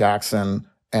much will Jackson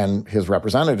and his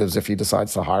representatives, if he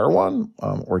decides to hire one,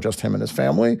 or just him and his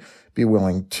family, be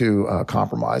willing to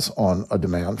compromise on a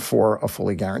demand for a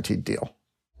fully guaranteed deal?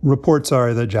 Reports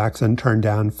are that Jackson turned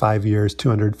down 5 years,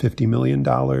 $250 million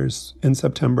in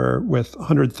September with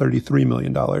 $133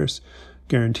 million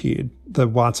guaranteed. The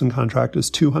Watson contract is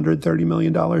 $230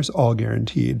 million, all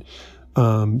guaranteed.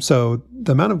 So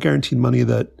the amount of guaranteed money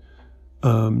that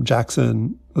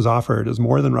Jackson was offered is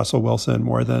more than Russell Wilson,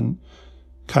 more than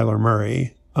Kyler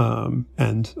Murray, and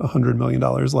 $100 million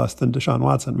less than Deshaun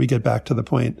Watson. We get back to the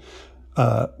point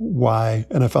why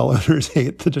NFL owners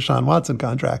hate the Deshaun Watson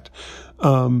contract.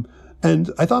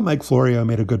 And I thought Mike Florio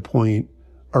made a good point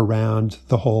around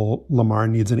the whole Lamar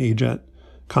needs an agent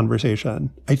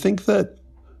conversation. I think that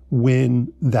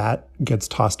when that gets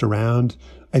tossed around,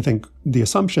 I think the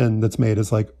assumption that's made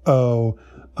is you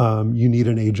need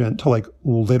an agent to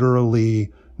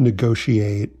literally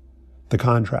negotiate the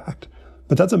contract.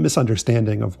 But that's a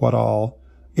misunderstanding of what all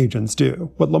agents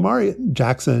do. What Lamar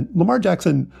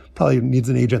Jackson probably needs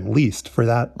an agent least for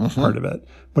that part of it.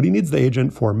 What he needs the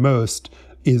agent for most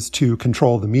is to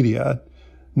control the media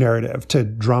narrative, to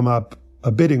drum up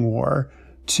a bidding war,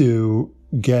 to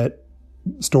get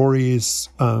stories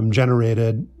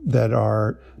generated that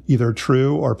are either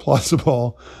true or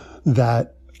plausible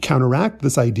that counteract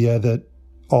this idea that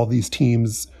all these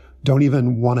teams don't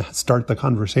even want to start the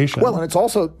conversation. Well, and it's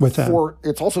also with them.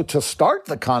 It's also to start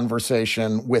the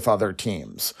conversation with other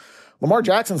teams. Lamar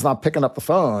Jackson's not picking up the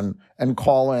phone and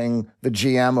calling the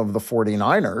GM of the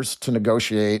 49ers to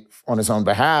negotiate on his own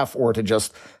behalf or to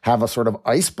just have a sort of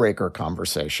icebreaker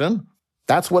conversation.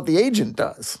 That's what the agent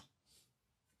does.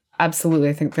 Absolutely.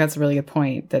 I think that's a really good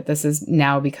point, that this is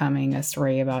now becoming a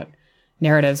story about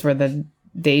narratives where the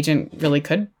agent really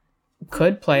could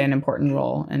play an important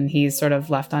role, and he's sort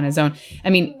of left on his own. I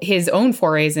mean, his own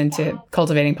forays into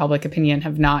cultivating public opinion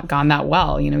have not gone that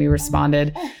well. You know, he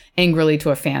responded angrily to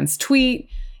a fan's tweet.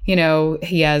 You know,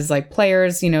 he has like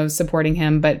players, you know, supporting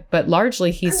him, but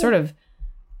largely he's sort of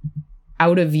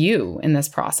out of view in this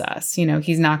process. You know,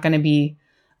 he's not going to be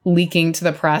leaking to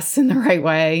the press in the right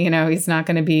way. You know, he's not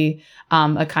going to be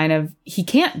he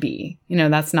can't be, you know,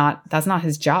 that's not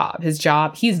his job.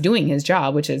 He's doing his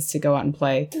job, which is to go out and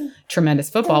play tremendous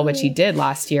football, which he did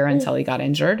last year until he got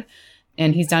injured.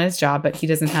 And he's done his job, but he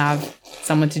doesn't have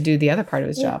someone to do the other part of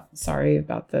his job. Sorry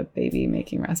about the baby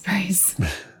making raspberries.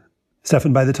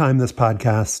 Stefan, by the time this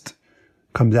podcast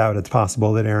comes out, it's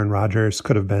possible that Aaron Rodgers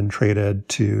could have been traded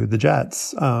to the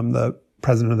Jets. The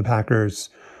president of the Packers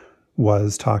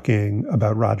was talking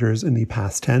about Rodgers in the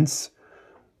past tense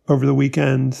over the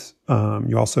weekend.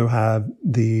 You also have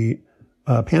the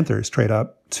Panthers trade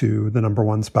up to the number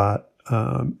 1 spot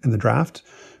in the draft,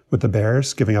 with the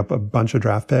Bears giving up a bunch of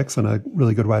draft picks and a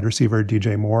really good wide receiver,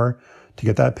 DJ Moore, to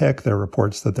get that pick. There are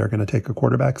reports that they're going to take a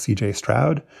quarterback, CJ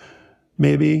Stroud,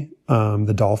 maybe.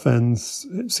 The Dolphins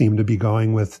seem to be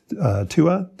going with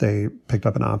Tua. They picked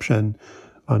up an option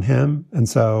on him. And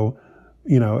so,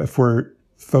 you know, if we're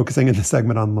focusing in the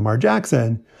segment on Lamar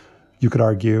Jackson, you could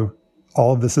argue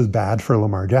all of this is bad for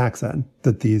Lamar Jackson,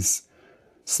 that these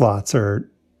slots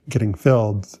are getting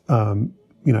filled.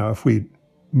 You know, if we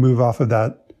move off of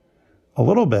that a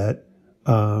little bit,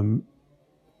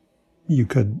 you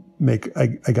could make,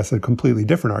 I guess, a completely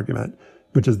different argument,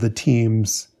 which is the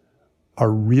teams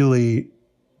are really,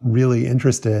 really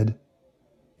interested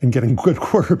in getting good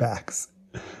quarterbacks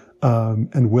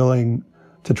and willing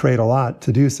to trade a lot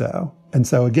to do so. And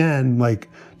so again, like,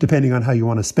 depending on how you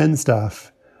want to spin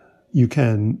stuff, you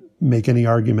can make any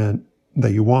argument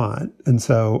that you want. And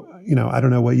so, you know, I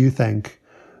don't know what you think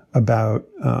about,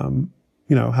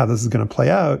 you know, how this is going to play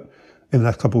out in the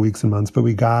next couple of weeks and months, but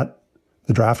we got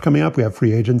the draft coming up. We have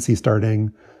free agency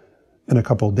starting in a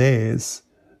couple of days.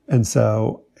 And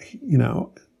so, you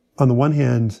know, on the one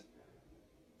hand,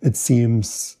 it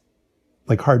seems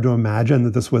like hard to imagine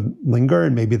that this would linger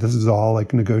and maybe this is all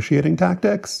like negotiating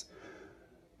tactics.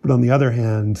 But on the other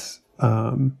hand,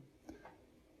 the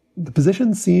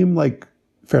positions seem like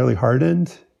fairly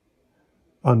hardened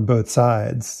on both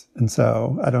sides. And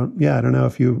so I don't know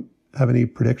if you have any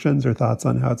predictions or thoughts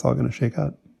on how it's all going to shake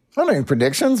out. I don't have any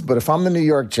predictions, but if I'm the New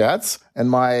York Jets and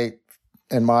my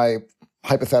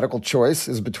hypothetical choice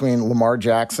is between Lamar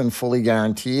Jackson fully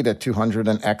guaranteed at $200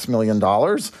 and X million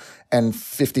and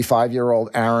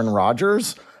 55-year-old Aaron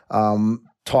Rodgers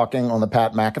talking on the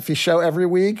Pat McAfee show every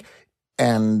week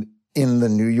and in the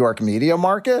New York media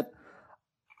market,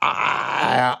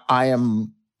 I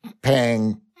am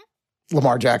paying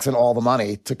Lamar Jackson all the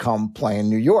money to come play in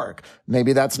New York.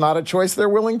 Maybe that's not a choice they're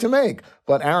willing to make,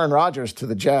 but Aaron Rodgers to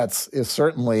the Jets is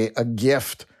certainly a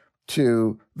gift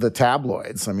to the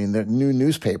tabloids. I mean, the new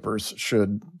newspapers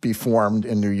should be formed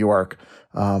in New York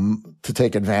to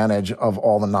take advantage of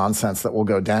all the nonsense that will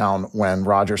go down when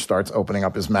Rodgers starts opening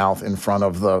up his mouth in front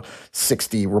of the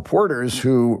 60 reporters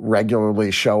who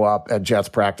regularly show up at Jets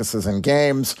practices and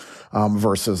games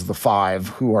versus the 5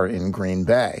 who are in Green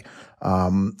Bay.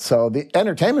 So the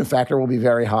entertainment factor will be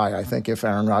very high, I think, if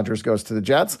Aaron Rodgers goes to the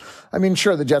Jets. I mean,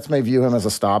 sure, the Jets may view him as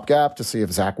a stopgap to see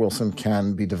if Zach Wilson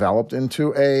can be developed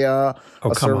into a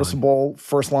serviceable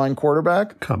first-line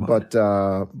quarterback. But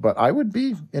I would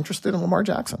be interested in Lamar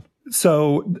Jackson.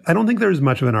 So I don't think there's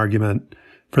much of an argument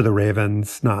for the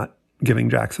Ravens not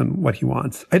giving Jackson what he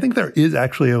wants. I think there is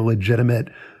actually a legitimate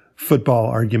football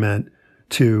argument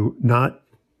to not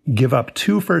give up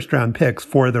 2 first-round picks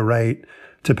for the right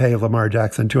to pay Lamar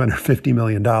Jackson $250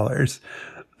 million.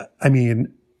 I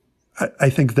mean, I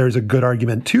think there's a good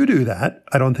argument to do that.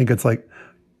 I don't think it's like,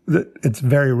 it's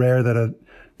very rare that a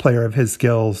player of his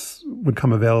skills would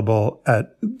come available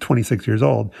at 26 years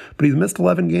old. But he's missed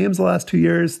 11 games the last 2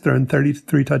 years, thrown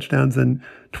 33 touchdowns and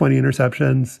 20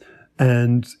 interceptions,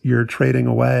 and you're trading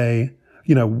away.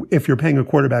 You know, if you're paying a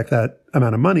quarterback that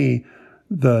amount of money,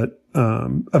 the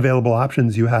available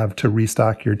options you have to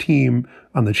restock your team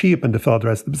on the cheap and to fill out the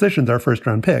rest of the positions are first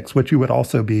round picks, which you would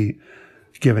also be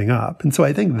giving up. And so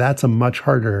I think that's a much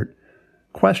harder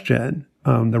question.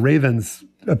 The Ravens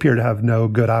appear to have no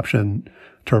good option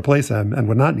to replace him and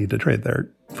would not need to trade their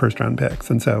first round picks.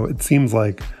 And so it seems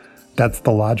like that's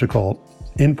the logical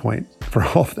endpoint for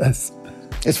all of this.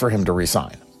 It's for him to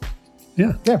resign.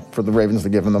 Yeah. Yeah, for the Ravens to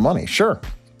give him the money, sure.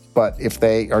 But if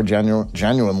they are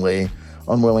genuinely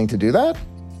unwilling to do that,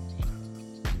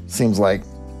 seems like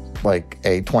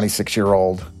a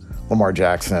 26-year-old Lamar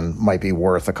Jackson might be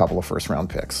worth a couple of first-round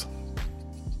picks.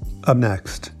 Up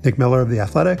next, Nick Miller of The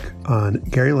Athletic on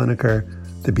Gary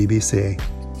Lineker, the BBC,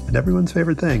 and everyone's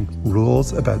favorite thing,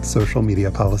 rules about social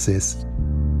media policies.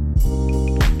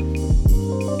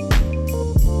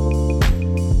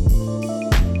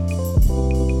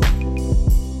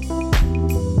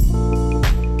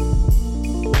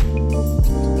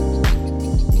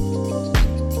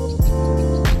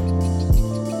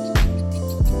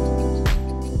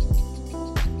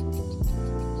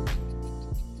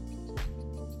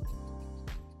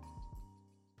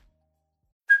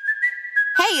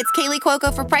 It's Kaylee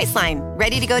Cuoco for Priceline.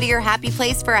 Ready to go to your happy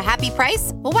place for a happy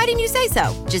price? Well, why didn't you say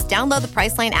so? Just download the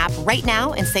Priceline app right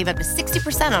now and save up to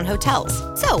 60% on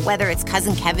hotels. So whether it's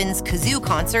Cousin Kevin's Kazoo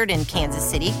Concert in Kansas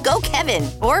City, go Kevin,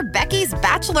 or Becky's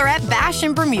Bachelorette Bash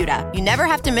in Bermuda, you never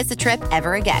have to miss a trip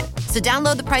ever again. So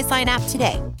download the Priceline app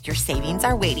today. Your savings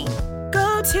are waiting.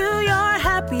 Go to your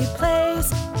happy place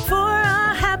for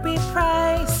a happy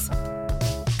price.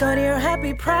 Go to your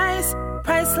happy price,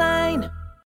 Priceline.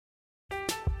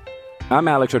 I'm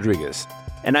Alex Rodriguez.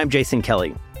 And I'm Jason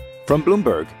Kelly. From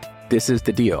Bloomberg, this is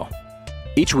The Deal.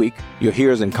 Each week, you'll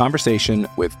hear us in conversation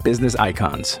with business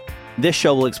icons. This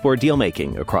show will explore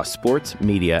deal-making across sports,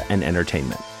 media, and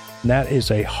entertainment. That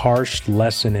is a harsh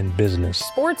lesson in business.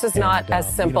 Sports is not as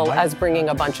simple as bringing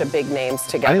a bunch of big names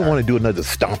together. I didn't want to do another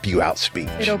stomp you out speech.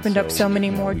 It opened up so many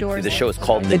more doors. The show is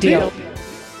called The Deal.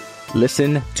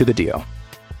 Listen to The Deal.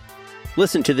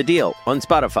 Listen to The Deal on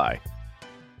Spotify.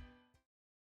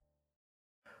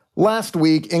 Last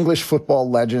week, English football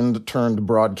legend turned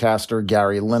broadcaster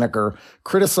Gary Lineker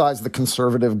criticized the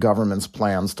Conservative government's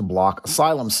plans to block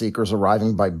asylum seekers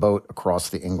arriving by boat across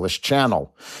the English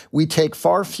Channel. We take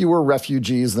far fewer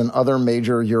refugees than other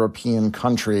major European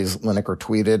countries, Lineker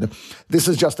tweeted. This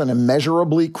is just an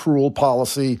immeasurably cruel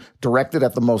policy directed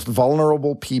at the most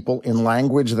vulnerable people in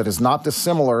language that is not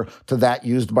dissimilar to that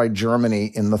used by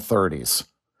Germany in the 30s.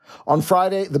 On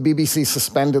Friday, the BBC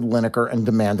suspended Lineker and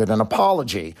demanded an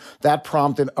apology. That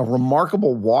prompted a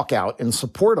remarkable walkout in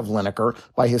support of Lineker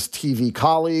by his TV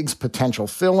colleagues, potential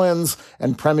fill-ins,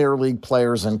 and Premier League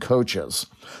players and coaches.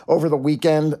 Over the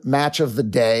weekend, Match of the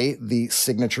Day, the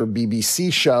signature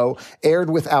BBC show, aired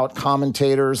without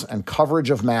commentators, and coverage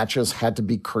of matches had to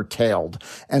be curtailed.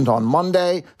 And on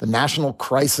Monday, the national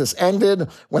crisis ended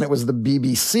when it was the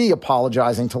BBC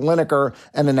apologizing to Lineker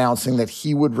and announcing that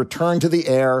he would return to the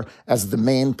air as the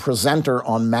main presenter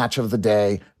on Match of the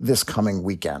Day this coming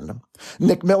weekend.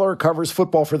 Nick Miller covers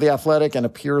football for The Athletic and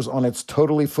appears on its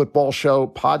Totally Football Show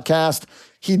podcast.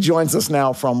 He joins us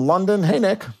now from London. Hey,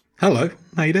 Nick. Hello.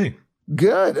 How you doing?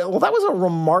 Good. Well, that was a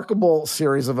remarkable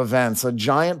series of events. A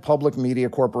giant public media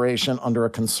corporation under a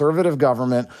conservative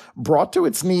government brought to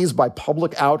its knees by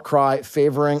public outcry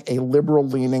favoring a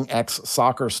liberal-leaning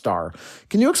ex-soccer star.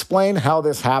 Can you explain how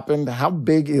this happened? How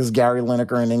big is Gary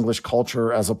Lineker in English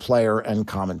culture as a player and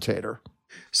commentator?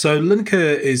 So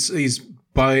Lineker is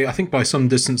by some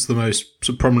distance the most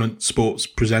sort of prominent sports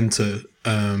presenter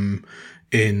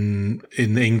in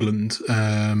England.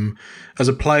 As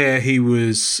a player, he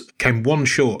came one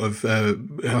short of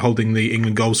holding the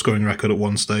England goal scoring record at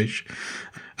one stage.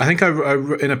 I think I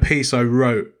in a piece I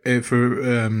wrote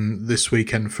for this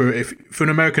weekend for an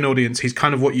American audience, he's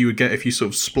kind of what you would get if you sort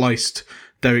of spliced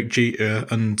Derek Jeter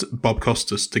and Bob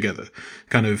Costas together.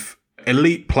 Kind of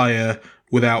elite player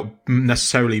without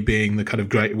necessarily being the kind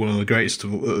of one of the greatest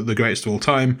of all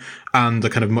time, and a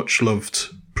kind of much loved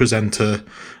presenter,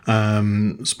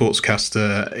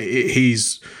 sportscaster.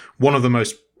 He's one of the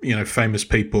most famous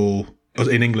people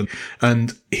in England,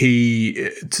 and he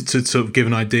to sort of give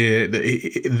an idea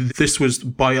that this was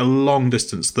by a long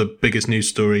distance the biggest news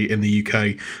story in the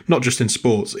UK, not just in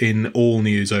sports, in all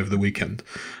news over the weekend.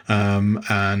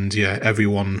 And yeah,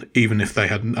 everyone, even if they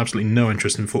had absolutely no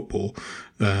interest in football,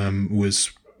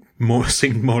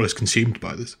 seemed more or less consumed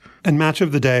by this. And Match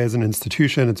of the Day as an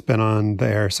institution, it's been on the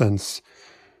air since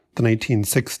the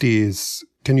 1960s.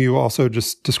 Can you also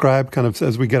just describe, kind of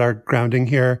as we get our grounding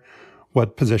here,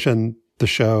 what position the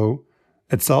show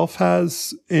itself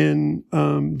has in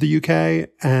the UK,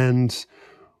 and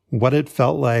what it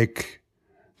felt like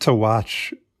to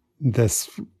watch this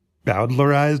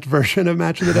Bowdlerized version of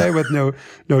Match of the Day with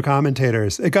no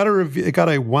commentators. It got a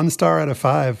 1-star out of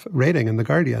 5 rating in The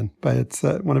Guardian by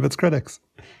one of its critics.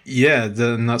 Yeah,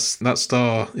 and that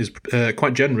star is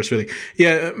quite generous, really.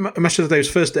 Yeah, Match of the Day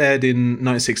was first aired in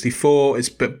 1964. It's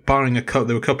barring there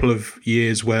were a couple of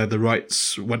years where the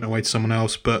rights went away to someone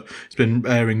else, but it's been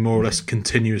airing more or less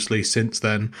continuously since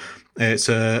then. It's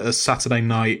a Saturday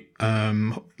night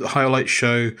highlight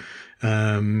show.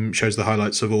 Shows the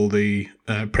highlights of all the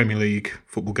Premier League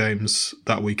football games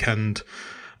that weekend.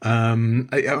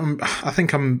 I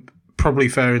think I'm probably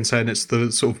fair in saying it's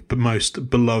the sort of most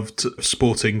beloved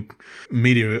sporting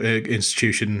media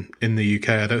institution in the UK.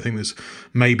 I don't think there's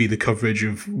maybe the coverage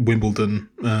of Wimbledon,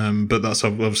 but that's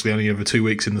obviously only over 2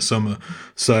 weeks in the summer.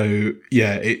 So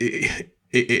yeah,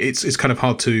 it's kind of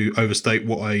hard to overstate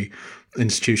what a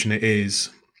institution it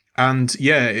is. And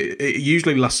yeah, it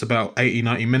usually lasts about 80,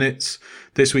 90 minutes.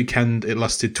 This weekend, it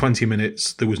lasted 20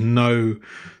 minutes. There was no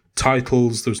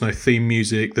titles. There was no theme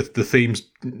music. The theme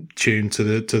tune to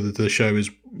the show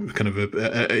is kind of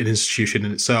an institution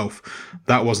in itself.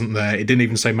 That wasn't there. It didn't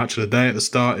even say Match of the Day at the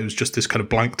start. It was just this kind of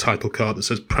blank title card that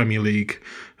says Premier League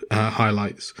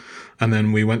highlights. And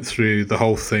then we went through the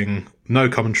whole thing. No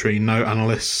commentary, no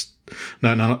analysts.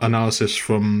 No analysis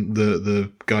from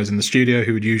the guys in the studio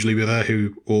who would usually be there,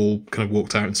 who all kind of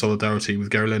walked out in solidarity with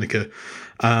Gary Lineker.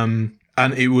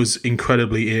 And it was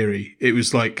incredibly eerie. It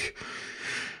was like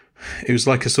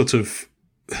a sort of,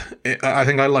 I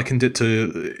think I likened it to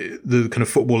the kind of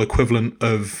football equivalent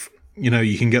of,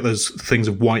 you can get those things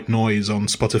of white noise on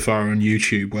Spotify or on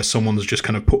YouTube where someone's just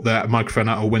kind of put their microphone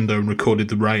out a window and recorded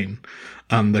the rain,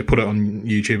 and they put it on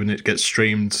YouTube and it gets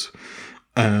streamed.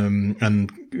 And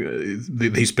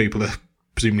these people are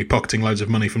presumably pocketing loads of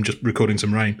money from just recording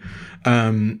some rain.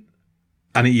 It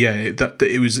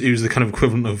was the kind of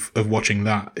equivalent of watching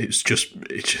that.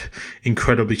 It's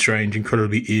incredibly strange,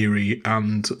 incredibly eerie,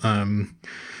 and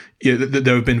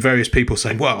there have been various people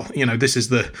saying, well, this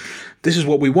is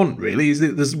what we want, really.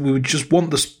 We just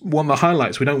want the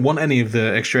highlights. We don't want any of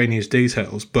the extraneous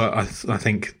details. But I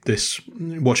think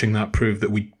watching that proved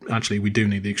that we do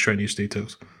need the extraneous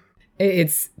details.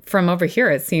 It's from over here,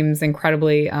 it seems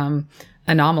incredibly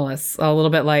anomalous. A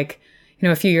little bit like,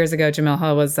 a few years ago, Jemele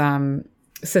Hill was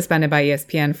suspended by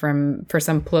ESPN for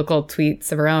some political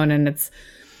tweets of her own. And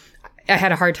I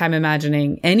had a hard time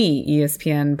imagining any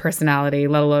ESPN personality,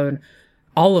 let alone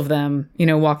all of them,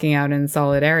 walking out in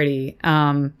solidarity.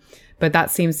 But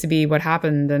that seems to be what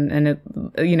happened. And it,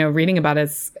 reading about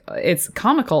it's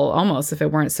comical almost if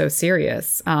it weren't so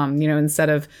serious. Instead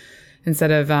of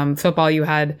football, you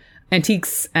had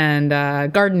antiques and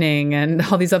gardening and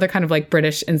all these other kind of like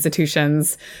British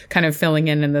institutions kind of filling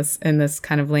in this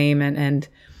kind of lame and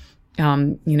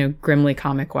grimly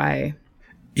comic way.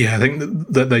 Yeah, I think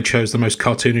that they chose the most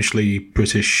cartoonishly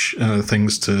British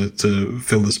things to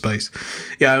fill the space.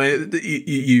 Yeah, I mean,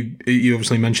 you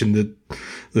obviously mentioned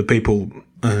the people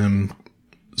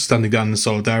standing down in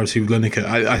solidarity with Lineker.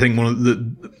 I think one of the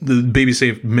BBC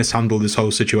have mishandled this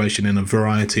whole situation in a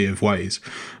variety of ways,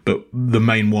 but the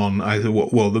main one,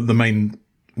 the main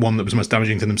one that was most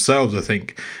damaging to themselves, I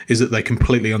think, is that they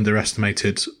completely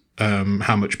underestimated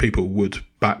how much people would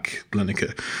back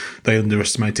Lineker. They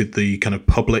underestimated the kind of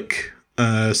public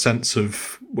sense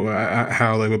of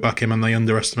how they would back him, and they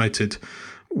underestimated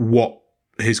what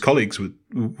his colleagues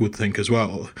would think as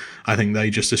well. I think they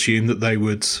just assumed that they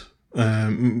would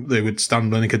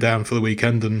stand Lineker down for the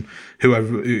weekend, and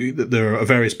there are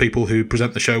various people who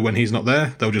present the show when he's not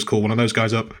there. They'll just call one of those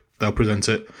guys up, they'll present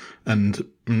it, and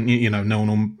no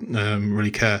one will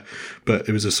really care. But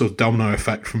it was a sort of domino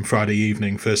effect from Friday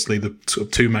evening. Firstly, the sort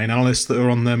of two main analysts that are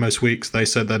on there most weeks, they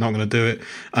said they're not going to do it,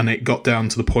 and it got down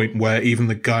to the point where even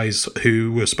the guys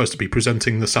who were supposed to be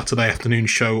presenting the Saturday afternoon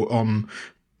show on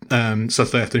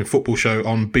Saturday afternoon football show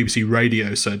on BBC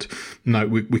Radio said, no,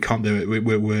 we can't do it.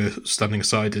 We're standing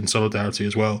aside in solidarity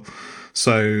as well.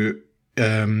 So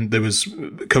there was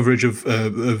coverage of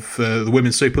the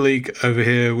Women's Super League over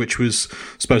here, which was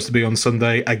supposed to be on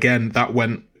Sunday. Again,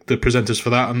 the presenters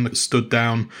for that and stood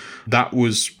down. That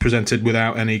was presented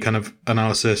without any kind of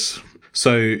analysis.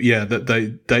 So yeah, that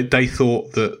they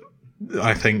thought that,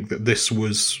 I think that this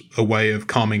was a way of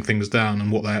calming things down,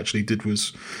 and what they actually did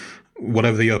was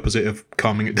whatever the opposite of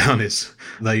calming it down is.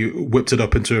 They whipped it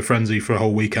up into a frenzy for a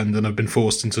whole weekend and have been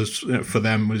forced into, for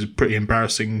them, was a pretty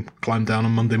embarrassing climb down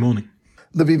on Monday morning.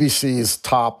 The BBC's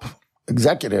top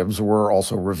executives were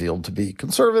also revealed to be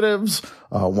conservatives,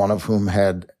 one of whom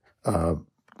had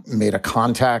made a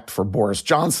contact for Boris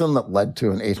Johnson that led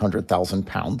to an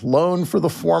 £800,000 loan for the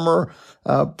former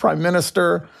prime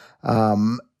minister.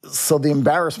 So the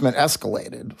embarrassment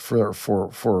escalated for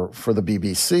the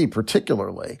BBC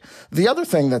particularly. The other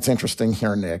thing that's interesting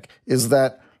here, Nick, is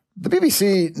that the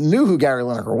BBC knew who Gary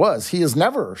Lineker was. He has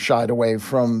never shied away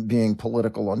from being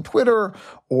political on Twitter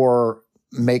or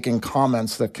making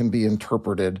comments that can be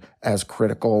interpreted as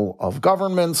critical of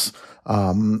governments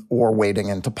or wading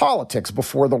into politics.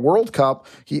 Before the World Cup,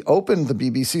 he opened the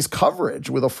BBC's coverage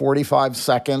with a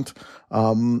 45-second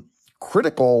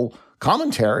critical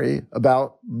commentary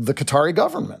about the Qatari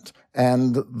government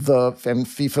and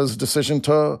FIFA's decision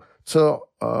to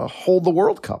hold the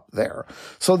World Cup there.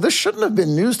 So this shouldn't have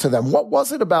been news to them. What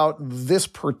was it about this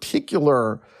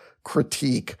particular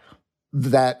critique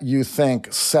that you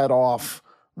think set off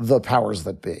the powers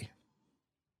that be?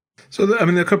 So, there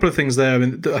are a couple of things there.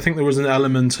 I think there was an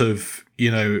element of,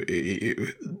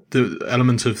 the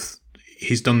element of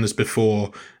he's done this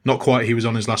before. Not quite he was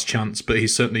on his last chance, but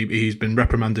he's been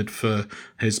reprimanded for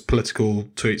his political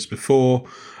tweets before.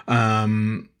 The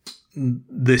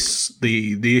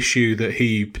issue that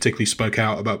he particularly spoke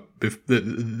out about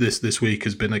this week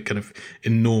has been a kind of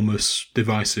enormous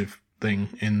divisive thing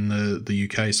in the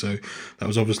UK, so that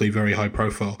was obviously very high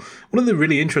profile. One of the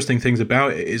really interesting things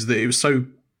about it is that it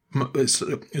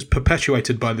was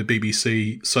perpetuated by the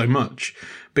BBC so much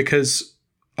because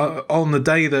on the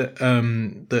day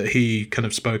that he kind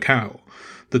of spoke out,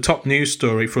 the top news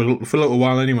story for a little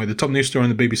while anyway, the top news story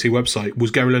on the BBC website was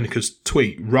Gary Lineker's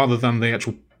tweet rather than the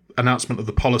actual announcement of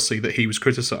the policy that he was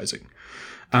criticising.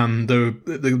 And the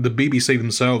BBC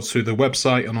themselves, through the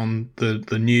website and on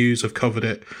the news, have covered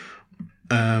it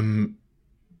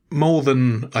more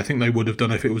than I think they would have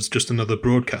done if it was just another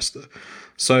broadcaster.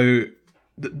 So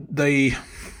they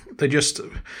just,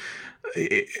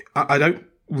 I don't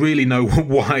really know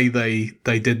why they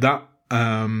did that,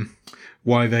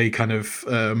 why they kind of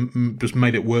just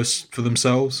made it worse for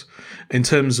themselves. In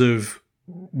terms of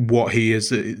what he has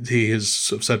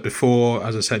sort of said before,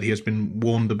 as I said, he has been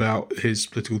warned about his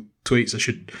political tweets. I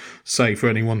should say, for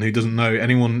anyone who doesn't know,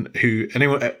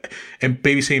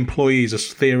 BBC employees are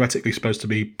theoretically supposed to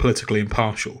be politically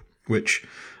impartial, which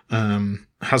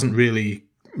hasn't really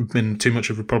been too much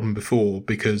of a problem before,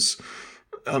 because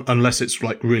unless it's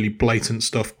like really blatant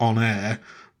stuff on air,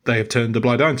 they have turned a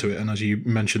blind eye to it. And as you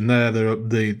mentioned there are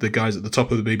the guys at the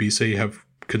top of the BBC have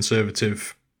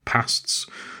conservative pasts.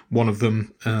 One of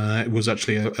them was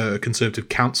actually a Conservative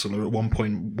councillor at one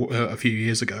point a few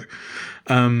years ago.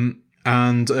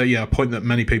 A point that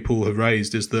many people have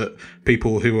raised is that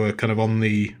people who are kind of on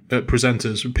the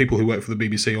presenters, people who work for the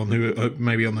BBC, who are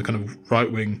maybe on the kind of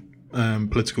right-wing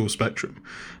political spectrum,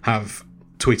 have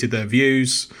tweeted their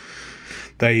views.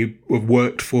 They have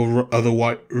worked for other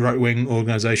right-wing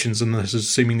organisations, and this has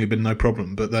seemingly been no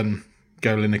problem. But then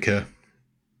Gary Lineker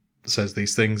says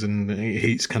these things, and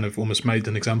he's kind of almost made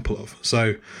an example of.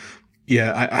 So,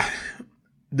 yeah,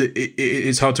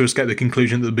 it's hard to escape the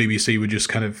conclusion that the BBC were just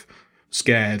kind of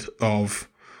scared of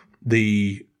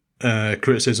the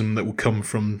criticism that will come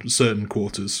from certain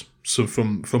quarters, so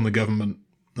from the government.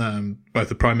 Both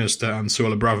the Prime Minister and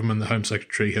Suella Braverman, the Home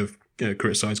Secretary, have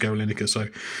criticised Gary Lineker. So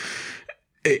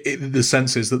the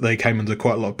sense is that they came under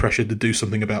quite a lot of pressure to do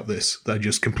something about this. They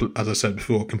just, as I said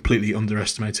before, completely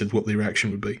underestimated what the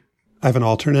reaction would be. I have an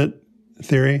alternate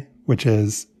theory, which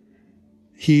is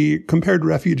he compared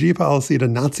refugee policy to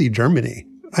Nazi Germany.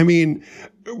 I mean,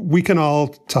 we can all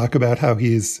talk about how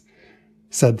he's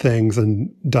said things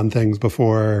and done things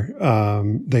before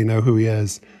they know who he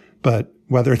is. But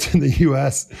whether it's in the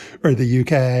US or the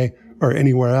UK or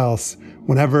anywhere else,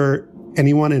 whenever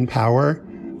anyone in power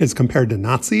is compared to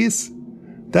Nazis,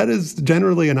 that is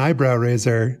generally an eyebrow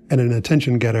raiser and an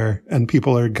attention getter, and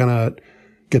people are going to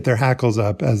get their hackles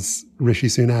up, as Rishi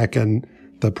Sunak and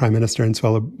the Prime Minister and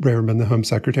Suella Braverman, the Home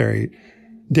Secretary,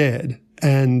 did.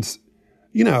 And,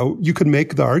 you could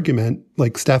make the argument,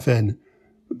 like Stefan,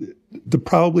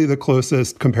 probably the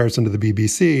closest comparison to the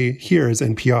BBC here is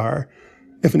NPR.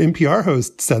 If an NPR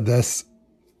host said this,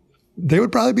 they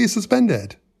would probably be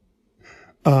suspended.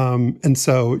 And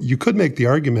so you could make the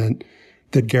argument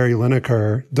that Gary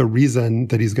Lineker, the reason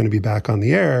that he's going to be back on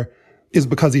the air is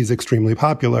because he's extremely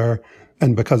popular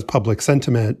and because public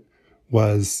sentiment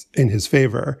was in his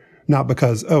favor, not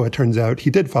because, it turns out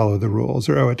he did follow the rules,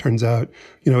 or, it turns out,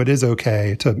 it is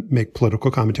okay to make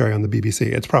political commentary on the BBC.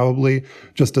 It's probably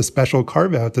just a special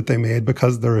carve out that they made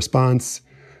because the response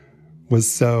was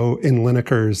so in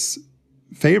Lineker's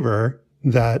favor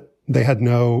that they had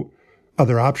no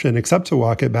other option except to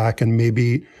walk it back and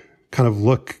maybe kind of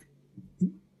look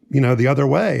the other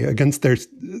way against their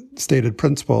stated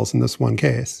principles in this one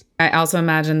case. I also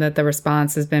imagine that the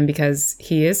response has been because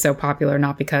he is so popular,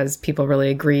 not because people really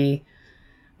agree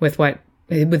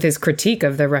with his critique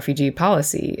of the refugee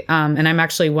policy. And I'm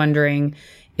actually wondering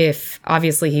if,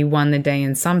 obviously he won the day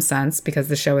in some sense because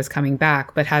the show is coming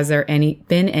back, but has there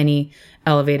been any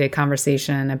elevated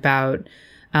conversation about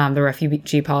the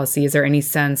refugee policy? Is there any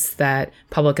sense that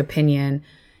public opinion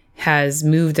has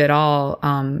moved at all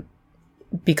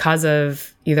because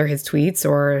of either his tweets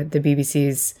or the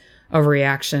BBC's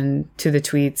overreaction to the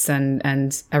tweets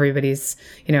and everybody's,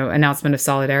 announcement of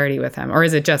solidarity with him? Or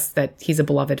is it just that he's a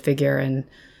beloved figure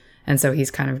and so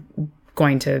he's kind of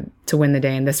going to win the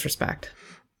day in this respect?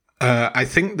 I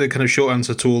think the kind of short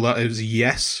answer to all that is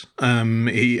yes. I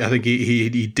think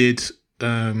he did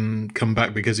come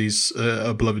back because he's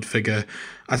a beloved figure.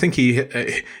 I think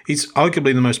he's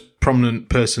arguably the most prominent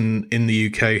person in the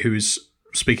UK who's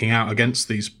speaking out against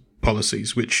these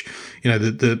policies, which,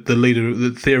 the leader,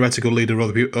 the theoretical leader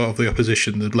of the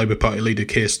opposition, the Labour Party leader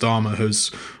Keir Starmer,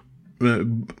 has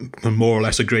more or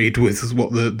less agreed with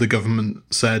what the government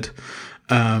said.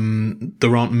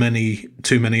 There aren't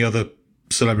too many other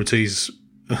celebrities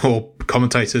or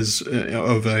commentators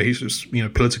of a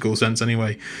political sense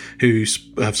anyway who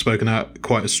have spoken out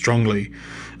quite as strongly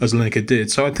as Lineker did.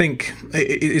 So I think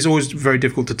it's always very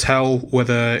difficult to tell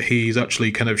whether he's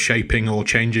actually kind of shaping or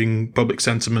changing public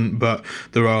sentiment, but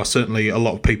there are certainly a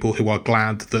lot of people who are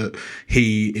glad that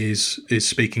he is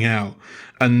speaking out.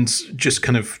 And just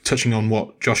kind of touching on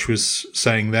what Josh was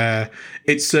saying there,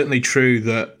 it's certainly true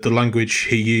that the language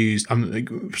he used,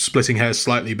 I'm splitting hairs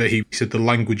slightly, but he said the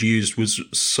language used was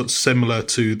similar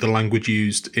to the language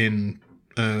used in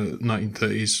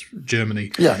 1930s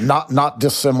Germany. Yeah, not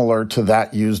dissimilar to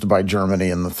that used by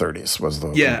Germany in the 30s was the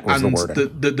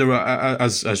wording. There are,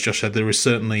 as Josh said, there is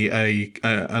certainly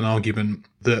an argument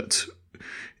that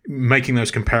making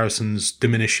those comparisons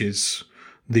diminishes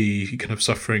the kind of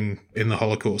suffering in the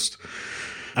Holocaust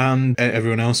and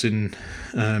everyone else in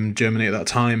Germany at that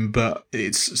time. But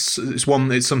it's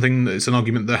an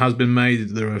argument that has been made.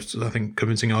 There are, I think,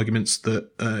 convincing arguments that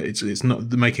it's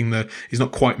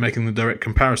not quite making the direct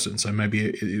comparison. So maybe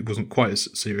it wasn't quite as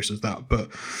serious as that. But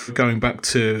going back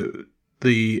to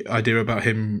the idea about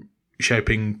him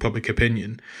shaping public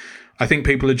opinion, I think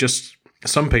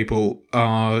some people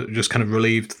are just kind of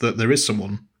relieved that there is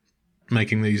someone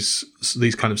making these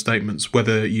kind of statements,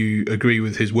 whether you agree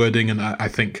with his wording. And I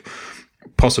think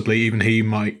possibly even he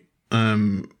might,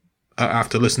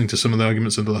 after listening to some of the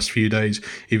arguments of the last few days,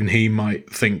 even he might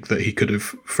think that he could have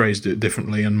phrased it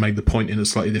differently and made the point in a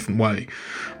slightly different way.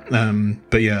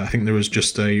 But yeah, I think there was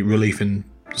just a relief in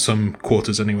some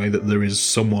quarters anyway that there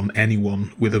is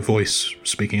anyone with a voice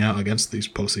speaking out against these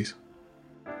policies.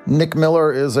 Nick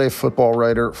Miller is a football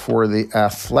writer for The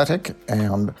Athletic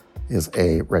and is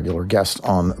a regular guest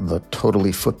on the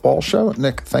Totally Football Show.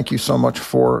 Nick, thank you so much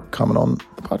for coming on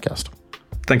the podcast.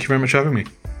 Thank you very much for having me.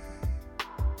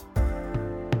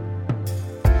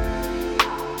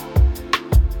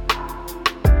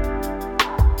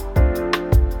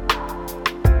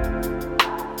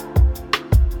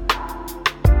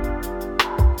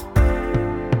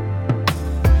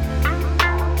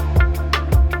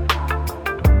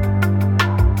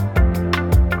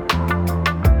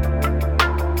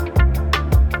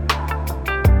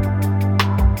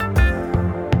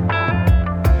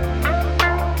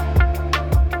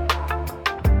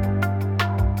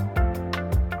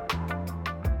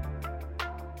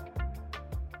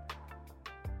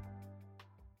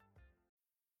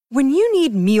 When you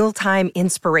need mealtime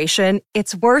inspiration,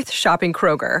 it's worth shopping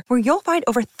Kroger, where you'll find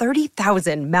over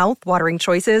 30,000 mouth-watering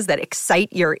choices that excite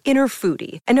your inner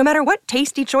foodie. And no matter what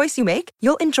tasty choice you make,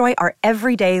 you'll enjoy our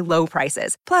everyday low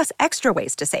prices, plus extra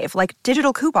ways to save, like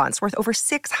digital coupons worth over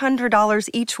 $600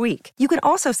 each week. You can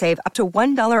also save up to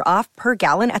 $1 off per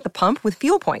gallon at the pump with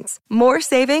fuel points. More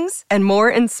savings and more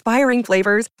inspiring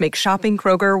flavors make shopping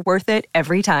Kroger worth it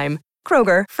every time.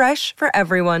 Kroger, fresh for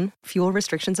everyone. Fuel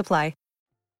restrictions apply.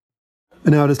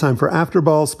 And now it is time for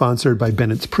Afterball, sponsored by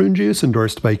Bennett's Prune Juice,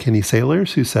 endorsed by Kenny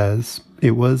Sailors, who says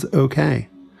it was okay.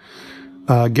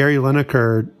 Gary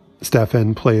Lineker,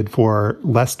 Stefan, played for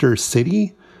Leicester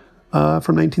City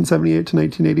from 1978 to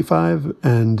 1985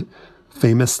 and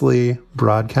famously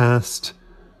broadcast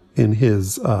in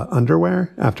his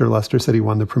underwear after Leicester City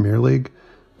won the Premier League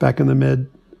back in the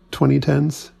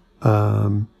mid-2010s.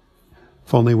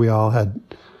 If only we all had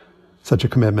such a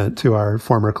commitment to our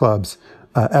former clubs.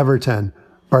 Everton,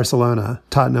 Barcelona,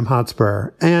 Tottenham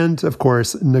Hotspur, and, of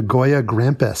course, Nagoya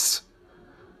Grampus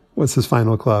was his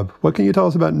final club. What can you tell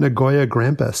us about Nagoya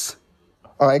Grampus?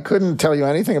 I couldn't tell you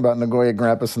anything about Nagoya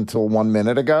Grampus until 1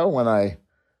 minute ago when I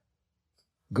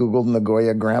Googled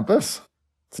Nagoya Grampus.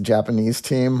 It's a Japanese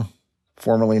team,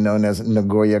 formerly known as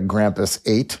Nagoya Grampus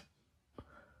 8.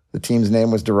 The team's name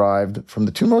was derived from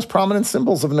the two most prominent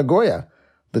symbols of Nagoya,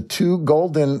 the two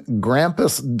golden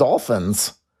Grampus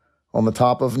dolphins on the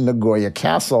top of Nagoya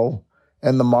Castle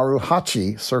and the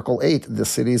Maruhachi Circle 8, the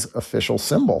city's official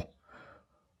symbol.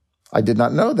 I did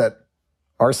not know that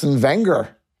Arsene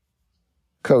Wenger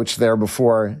coached there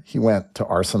before he went to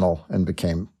Arsenal and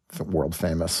became world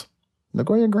famous.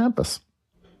 Nagoya Grampus.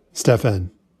 Stefan,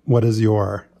 what is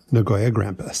your Nagoya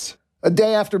Grampus? A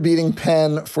day after beating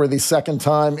Penn for the second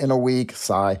time in a week,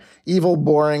 sigh, evil,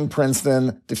 boring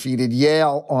Princeton defeated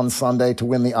Yale on Sunday to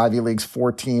win the Ivy League's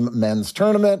 4-team men's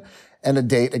tournament and a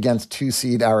date against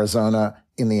 2-seed Arizona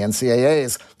in the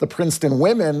NCAAs. The Princeton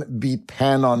women beat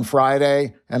Penn on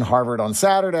Friday and Harvard on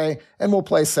Saturday and will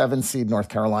play 7-seed North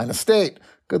Carolina State.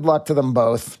 Good luck to them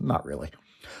both. Not really.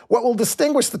 What will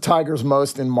distinguish the Tigers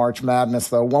most in March Madness,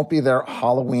 though, won't be their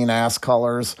Halloween ass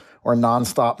colors or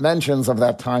nonstop mentions of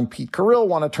that time Pete Carrill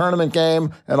won a tournament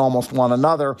game and almost won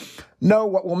another. No,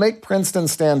 what will make Princeton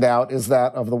stand out is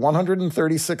that of the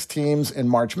 136 teams in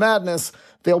March Madness,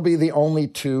 they'll be the only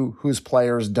two whose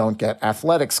players don't get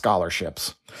athletic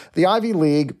scholarships. The Ivy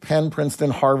League, Penn, Princeton,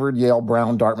 Harvard, Yale,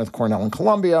 Brown, Dartmouth, Cornell, and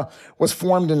Columbia, was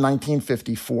formed in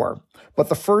 1954. But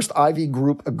the first Ivy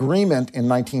Group agreement in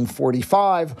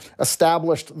 1945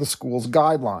 established the school's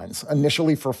guidelines,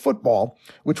 initially for football,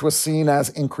 which was seen as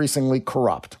increasingly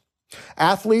corrupt.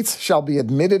 Athletes shall be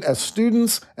admitted as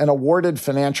students and awarded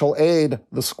financial aid,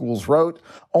 the schools wrote,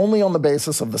 only on the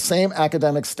basis of the same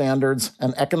academic standards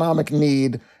and economic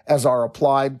need as are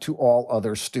applied to all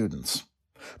other students.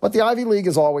 But the Ivy League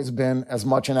has always been as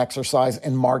much an exercise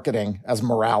in marketing as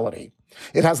morality.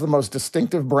 It has the most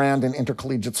distinctive brand in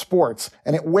intercollegiate sports,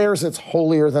 and it wears its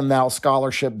holier-than-thou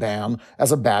scholarship ban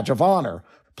as a badge of honor.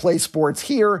 Play sports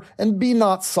here and be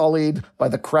not sullied by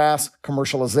the crass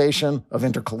commercialization of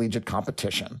intercollegiate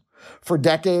competition. For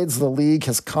decades, the league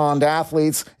has conned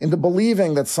athletes into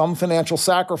believing that some financial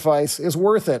sacrifice is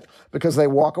worth it because they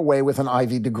walk away with an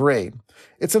Ivy degree.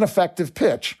 It's an effective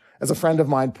pitch. As a friend of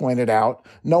mine pointed out,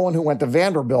 no one who went to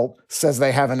Vanderbilt says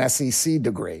they have an SEC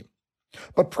degree.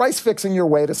 But price-fixing your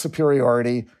way to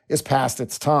superiority is past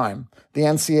its time. The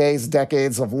NCAA's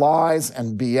decades of lies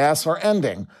and BS are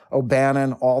ending.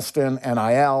 O'Bannon, Alston,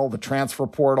 NIL, the transfer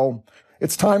portal.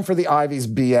 It's time for the Ivy's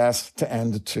BS to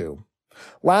end too.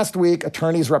 Last week,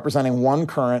 attorneys representing one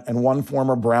current and one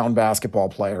former Brown basketball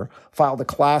player filed a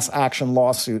class action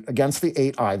lawsuit against the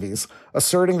 8 Ivies,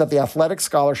 asserting that the athletic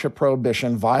scholarship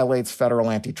prohibition violates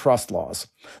federal antitrust laws.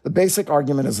 The basic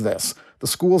argument is this: the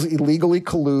schools illegally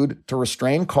collude to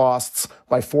restrain costs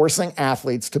by forcing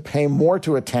athletes to pay more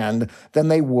to attend than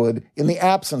they would in the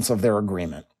absence of their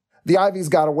agreement. The Ivies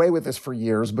got away with this for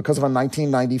years because of a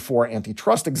 1994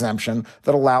 antitrust exemption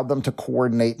that allowed them to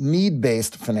coordinate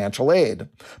need-based financial aid.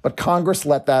 But Congress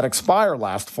let that expire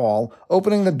last fall,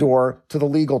 opening the door to the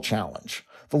legal challenge.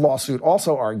 The lawsuit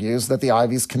also argues that the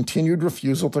Ivies' continued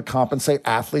refusal to compensate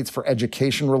athletes for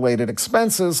education-related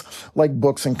expenses, like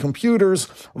books and computers,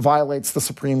 violates the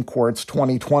Supreme Court's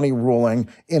 2020 ruling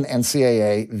in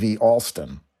NCAA v.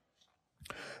 Alston.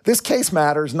 This case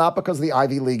matters not because the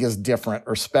Ivy League is different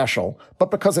or special, but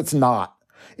because it's not.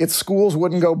 Its schools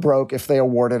wouldn't go broke if they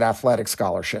awarded athletic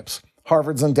scholarships.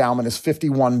 Harvard's endowment is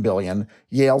 $51 billion,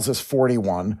 Yale's is $41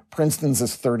 billion, Princeton's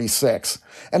is $36 billion.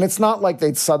 And it's not like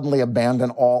they'd suddenly abandon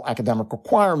all academic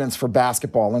requirements for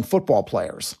basketball and football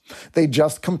players. They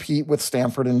just compete with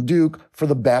Stanford and Duke for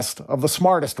the best of the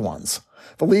smartest ones.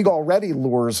 The league already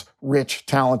lures rich,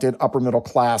 talented, upper-middle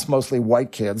class, mostly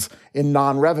white kids in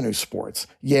non-revenue sports.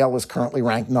 Yale is currently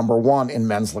ranked number 1 in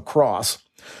men's lacrosse.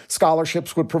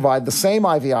 Scholarships would provide the same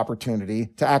Ivy opportunity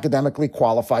to academically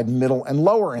qualified middle and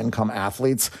lower income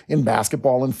athletes in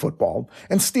basketball and football,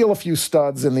 and steal a few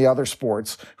studs in the other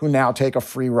sports who now take a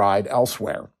free ride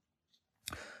elsewhere.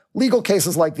 Legal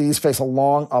cases like these face a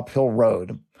long uphill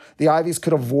road. The Ivies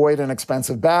could avoid an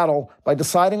expensive battle by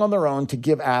deciding on their own to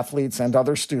give athletes and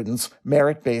other students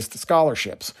merit-based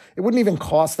scholarships. It wouldn't even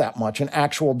cost that much in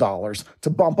actual dollars to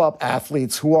bump up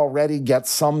athletes who already get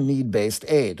some need-based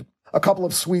aid. A couple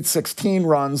of Sweet 16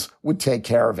 runs would take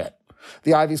care of it.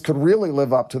 The Ivies could really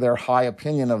live up to their high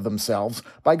opinion of themselves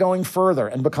by going further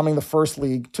and becoming the first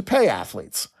league to pay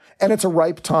athletes. And it's a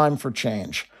ripe time for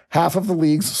change. Half of the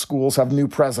league's schools have new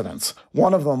presidents.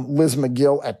 One of them, Liz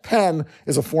McGill at Penn,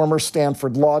 is a former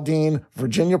Stanford law dean,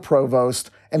 Virginia provost,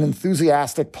 and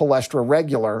enthusiastic Palestra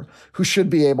regular who should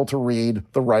be able to read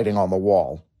the writing on the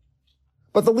wall.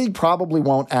 But the league probably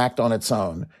won't act on its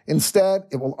own. Instead,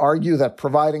 it will argue that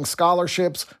providing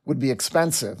scholarships would be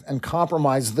expensive and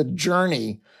compromise the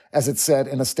journey, as it said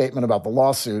in a statement about the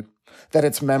lawsuit, that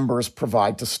its members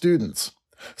provide to students.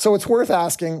 So it's worth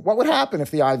asking, what would happen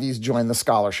if the Ivies joined the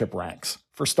scholarship ranks?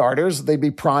 For starters, they'd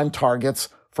be prime targets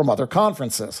from other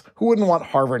conferences. Who wouldn't want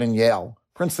Harvard and Yale?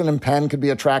 Princeton and Penn could be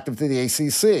attractive to the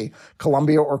ACC.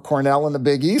 Columbia or Cornell in the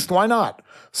Big East, why not?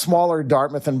 Smaller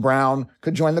Dartmouth and Brown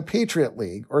could join the Patriot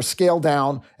League or scale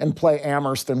down and play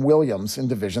Amherst and Williams in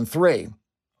Division III.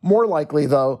 More likely,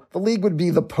 though, the league would be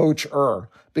the poacher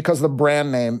because the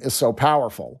brand name is so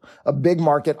powerful. A big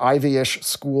market Ivy-ish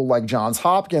school like Johns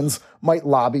Hopkins might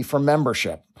lobby for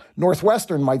membership.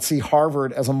 Northwestern might see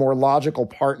Harvard as a more logical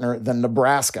partner than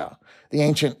Nebraska. The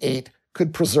Ancient Eight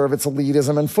could preserve its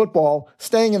elitism in football,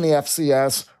 staying in the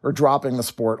FCS or dropping the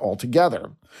sport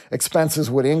altogether. Expenses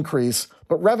would increase,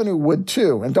 but revenue would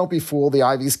too. And don't be fooled, the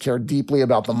Ivies care deeply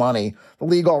about the money. The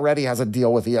league already has a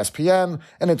deal with ESPN,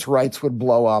 and its rights would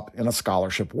blow up in a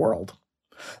scholarship world.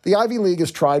 The Ivy League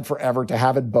has tried forever to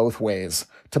have it both ways,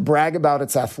 to brag about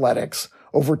its athletics.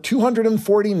 Over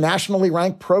 240 nationally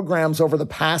ranked programs over the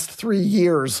past 3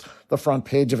 years, the front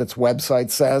page of its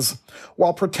website says,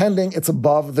 while pretending it's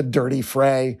above the dirty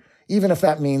fray, even if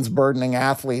that means burdening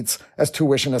athletes as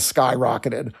tuition has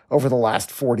skyrocketed over the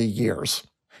last 40 years.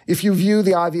 If you view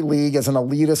the Ivy League as an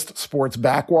elitist sports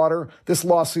backwater, this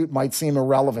lawsuit might seem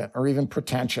irrelevant or even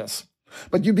pretentious.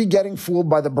 But you'd be getting fooled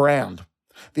by the brand.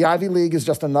 The Ivy League is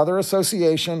just another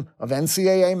association of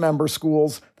NCAA member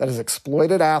schools that has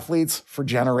exploited athletes for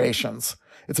generations.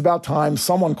 It's about time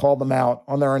someone called them out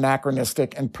on their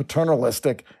anachronistic and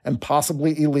paternalistic and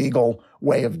possibly illegal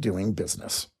way of doing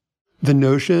business. The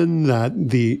notion that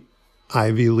the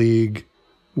Ivy League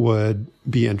would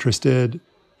be interested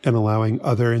in allowing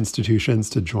other institutions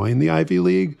to join the Ivy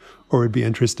League or would be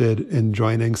interested in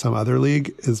joining some other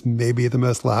league is maybe the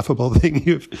most laughable thing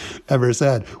you've ever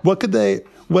said. What do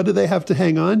they have to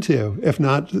hang on to, if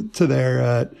not to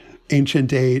their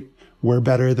Ancient Eight, we're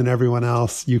better than everyone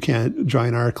else, you can't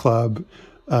join our club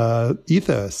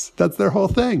ethos? That's their whole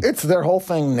thing. It's their whole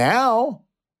thing now,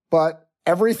 but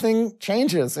everything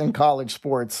changes in college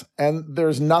sports, and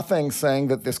there's nothing saying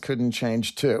that this couldn't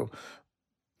change too.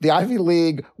 The Ivy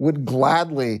League would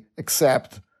gladly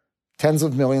accept tens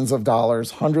of millions of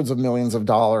dollars, hundreds of millions of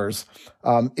dollars,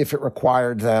 if it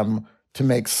required them to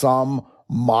make some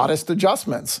modest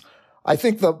adjustments. I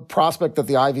think the prospect that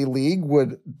the Ivy League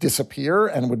would disappear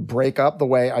and would break up the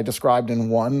way I described in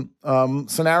one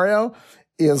scenario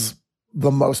is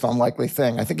the most unlikely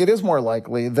thing. I think it is more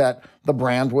likely that the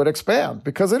brand would expand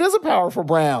because it is a powerful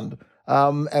brand.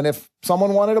 And if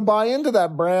someone wanted to buy into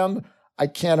that brand, I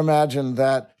can't imagine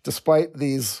that despite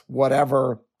these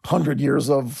 100 years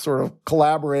of sort of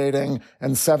collaborating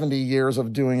and 70 years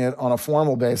of doing it on a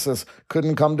formal basis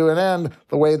couldn't come to an end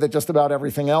the way that just about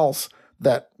everything else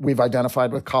that we've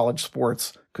identified with college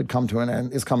sports could come to an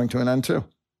end, is coming to an end too.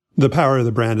 The power of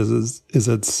the brand is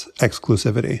its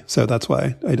exclusivity. So that's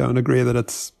why I don't agree that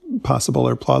it's possible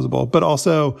or plausible. But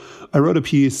also, I wrote a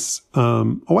piece a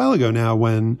while ago now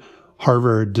when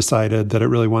Harvard decided that it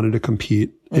really wanted to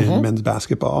compete in men's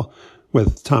basketball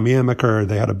with Tommy Amaker.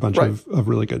 They had a bunch of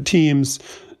really good teams.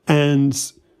 And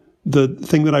the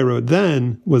thing that I wrote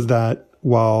then was that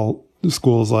while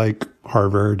schools like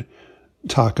Harvard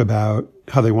talk about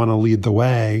how they want to lead the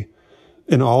way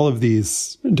in all of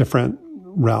these different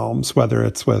realms, whether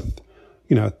it's with,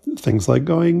 things like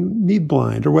going need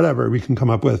blind or whatever, we can come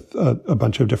up with a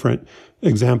bunch of different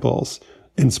examples.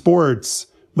 In sports,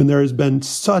 when there has been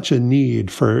such a need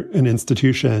for an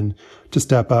institution to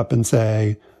step up and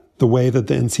say, the way that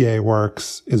the NCAA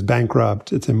works is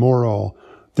bankrupt, it's immoral,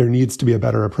 there needs to be a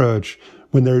better approach.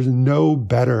 When there's no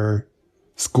better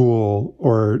school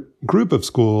or group of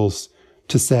schools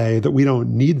to say that we don't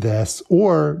need this,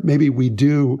 or maybe we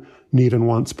do need and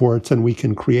want sports and we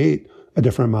can create a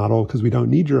different model because we don't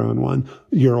need your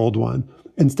old one.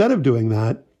 Instead of doing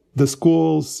that, the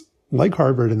schools like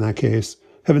Harvard in that case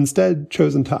have instead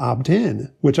chosen to opt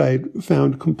in, which I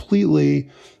found completely,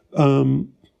 I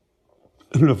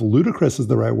don't know if ludicrous is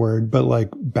the right word, but like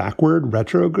backward,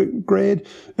 retrograde.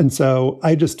 And so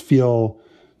I just feel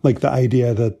like the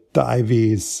idea that the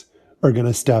Ivies are going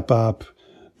to step up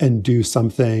and do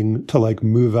something to like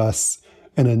move us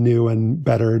in a new and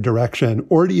better direction,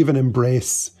 or to even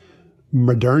embrace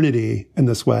modernity in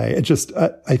this way. It just,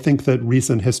 I think that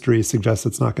recent history suggests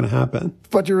it's not going to happen.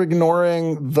 But you're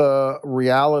ignoring the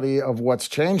reality of what's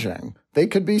changing. They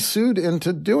could be sued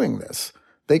into doing this.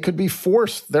 They could be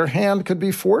forced, their hand could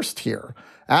be forced here.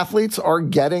 Athletes are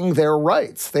getting their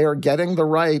rights. They are getting the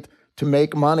right to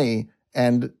make money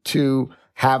and to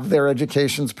have their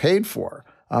educations paid for.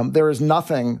 There is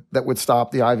nothing that would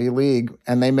stop the Ivy League,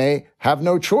 and they may have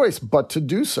no choice but to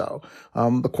do so.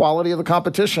 The quality of the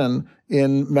competition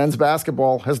in men's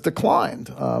basketball has declined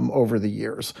over the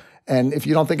years. And if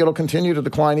you don't think it'll continue to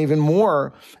decline even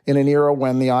more in an era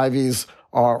when the Ivies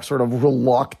are sort of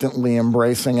reluctantly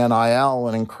embracing NIL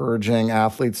and encouraging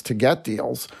athletes to get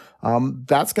deals,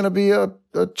 that's going to be a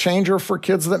changer for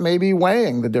kids that may be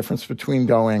weighing the difference between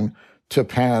going to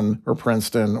Penn or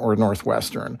Princeton or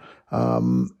Northwestern.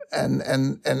 And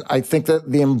I think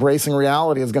that the embracing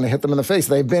reality is going to hit them in the face.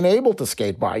 They've been able to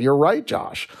skate by. You're right,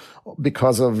 Josh,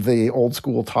 because of the old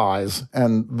school ties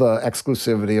and the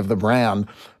exclusivity of the brand.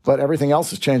 But everything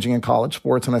else is changing in college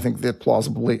sports, and I think that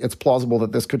it's plausible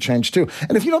that this could change too.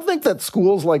 And if you don't think that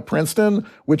schools like Princeton,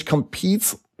 which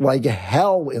competes like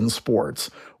hell in sports,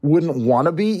 wouldn't want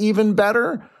to be even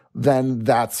better, then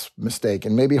that's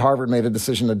mistaken. Maybe Harvard made a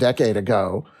decision a decade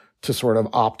ago to sort of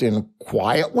opt in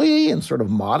quietly and sort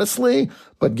of modestly,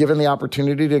 but given the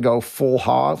opportunity to go full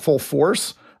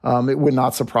force, it would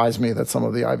not surprise me that some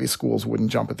of the Ivy schools wouldn't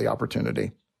jump at the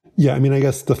opportunity. Yeah, I mean, I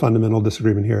guess the fundamental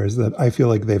disagreement here is that I feel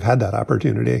like they've had that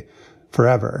opportunity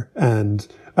forever. And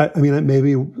I mean,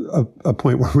 maybe a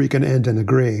point where we can end and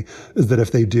agree is that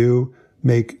if they do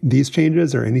make these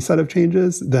changes or any set of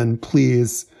changes, then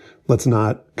please let's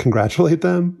not congratulate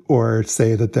them or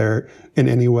say that they're in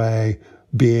any way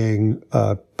being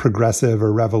progressive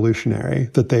or revolutionary,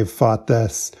 that they've fought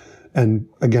this. And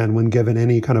again, when given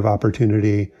any kind of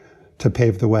opportunity to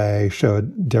pave the way, show a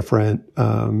different,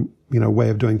 way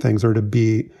of doing things or to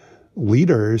be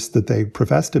leaders that they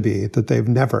profess to be, that they've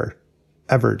never,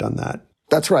 ever done that.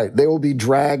 That's right. They will be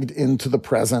dragged into the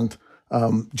present,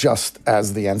 just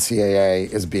as the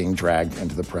NCAA is being dragged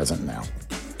into the present now.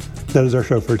 That is our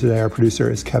show for today. Our producer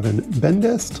is Kevin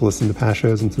Bendis. To listen to past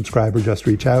shows and subscribe or just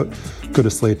reach out, go to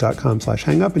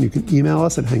slate.com/hangup, and you can email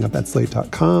us at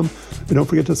hangup@slate.com. And don't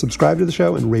forget to subscribe to the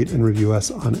show and rate and review us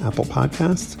on Apple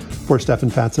Podcasts. For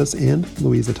Stefan Fatsis and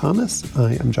Louisa Thomas,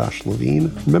 I am Josh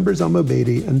Levine. Remember Zelma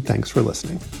Beatty, and thanks for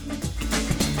listening.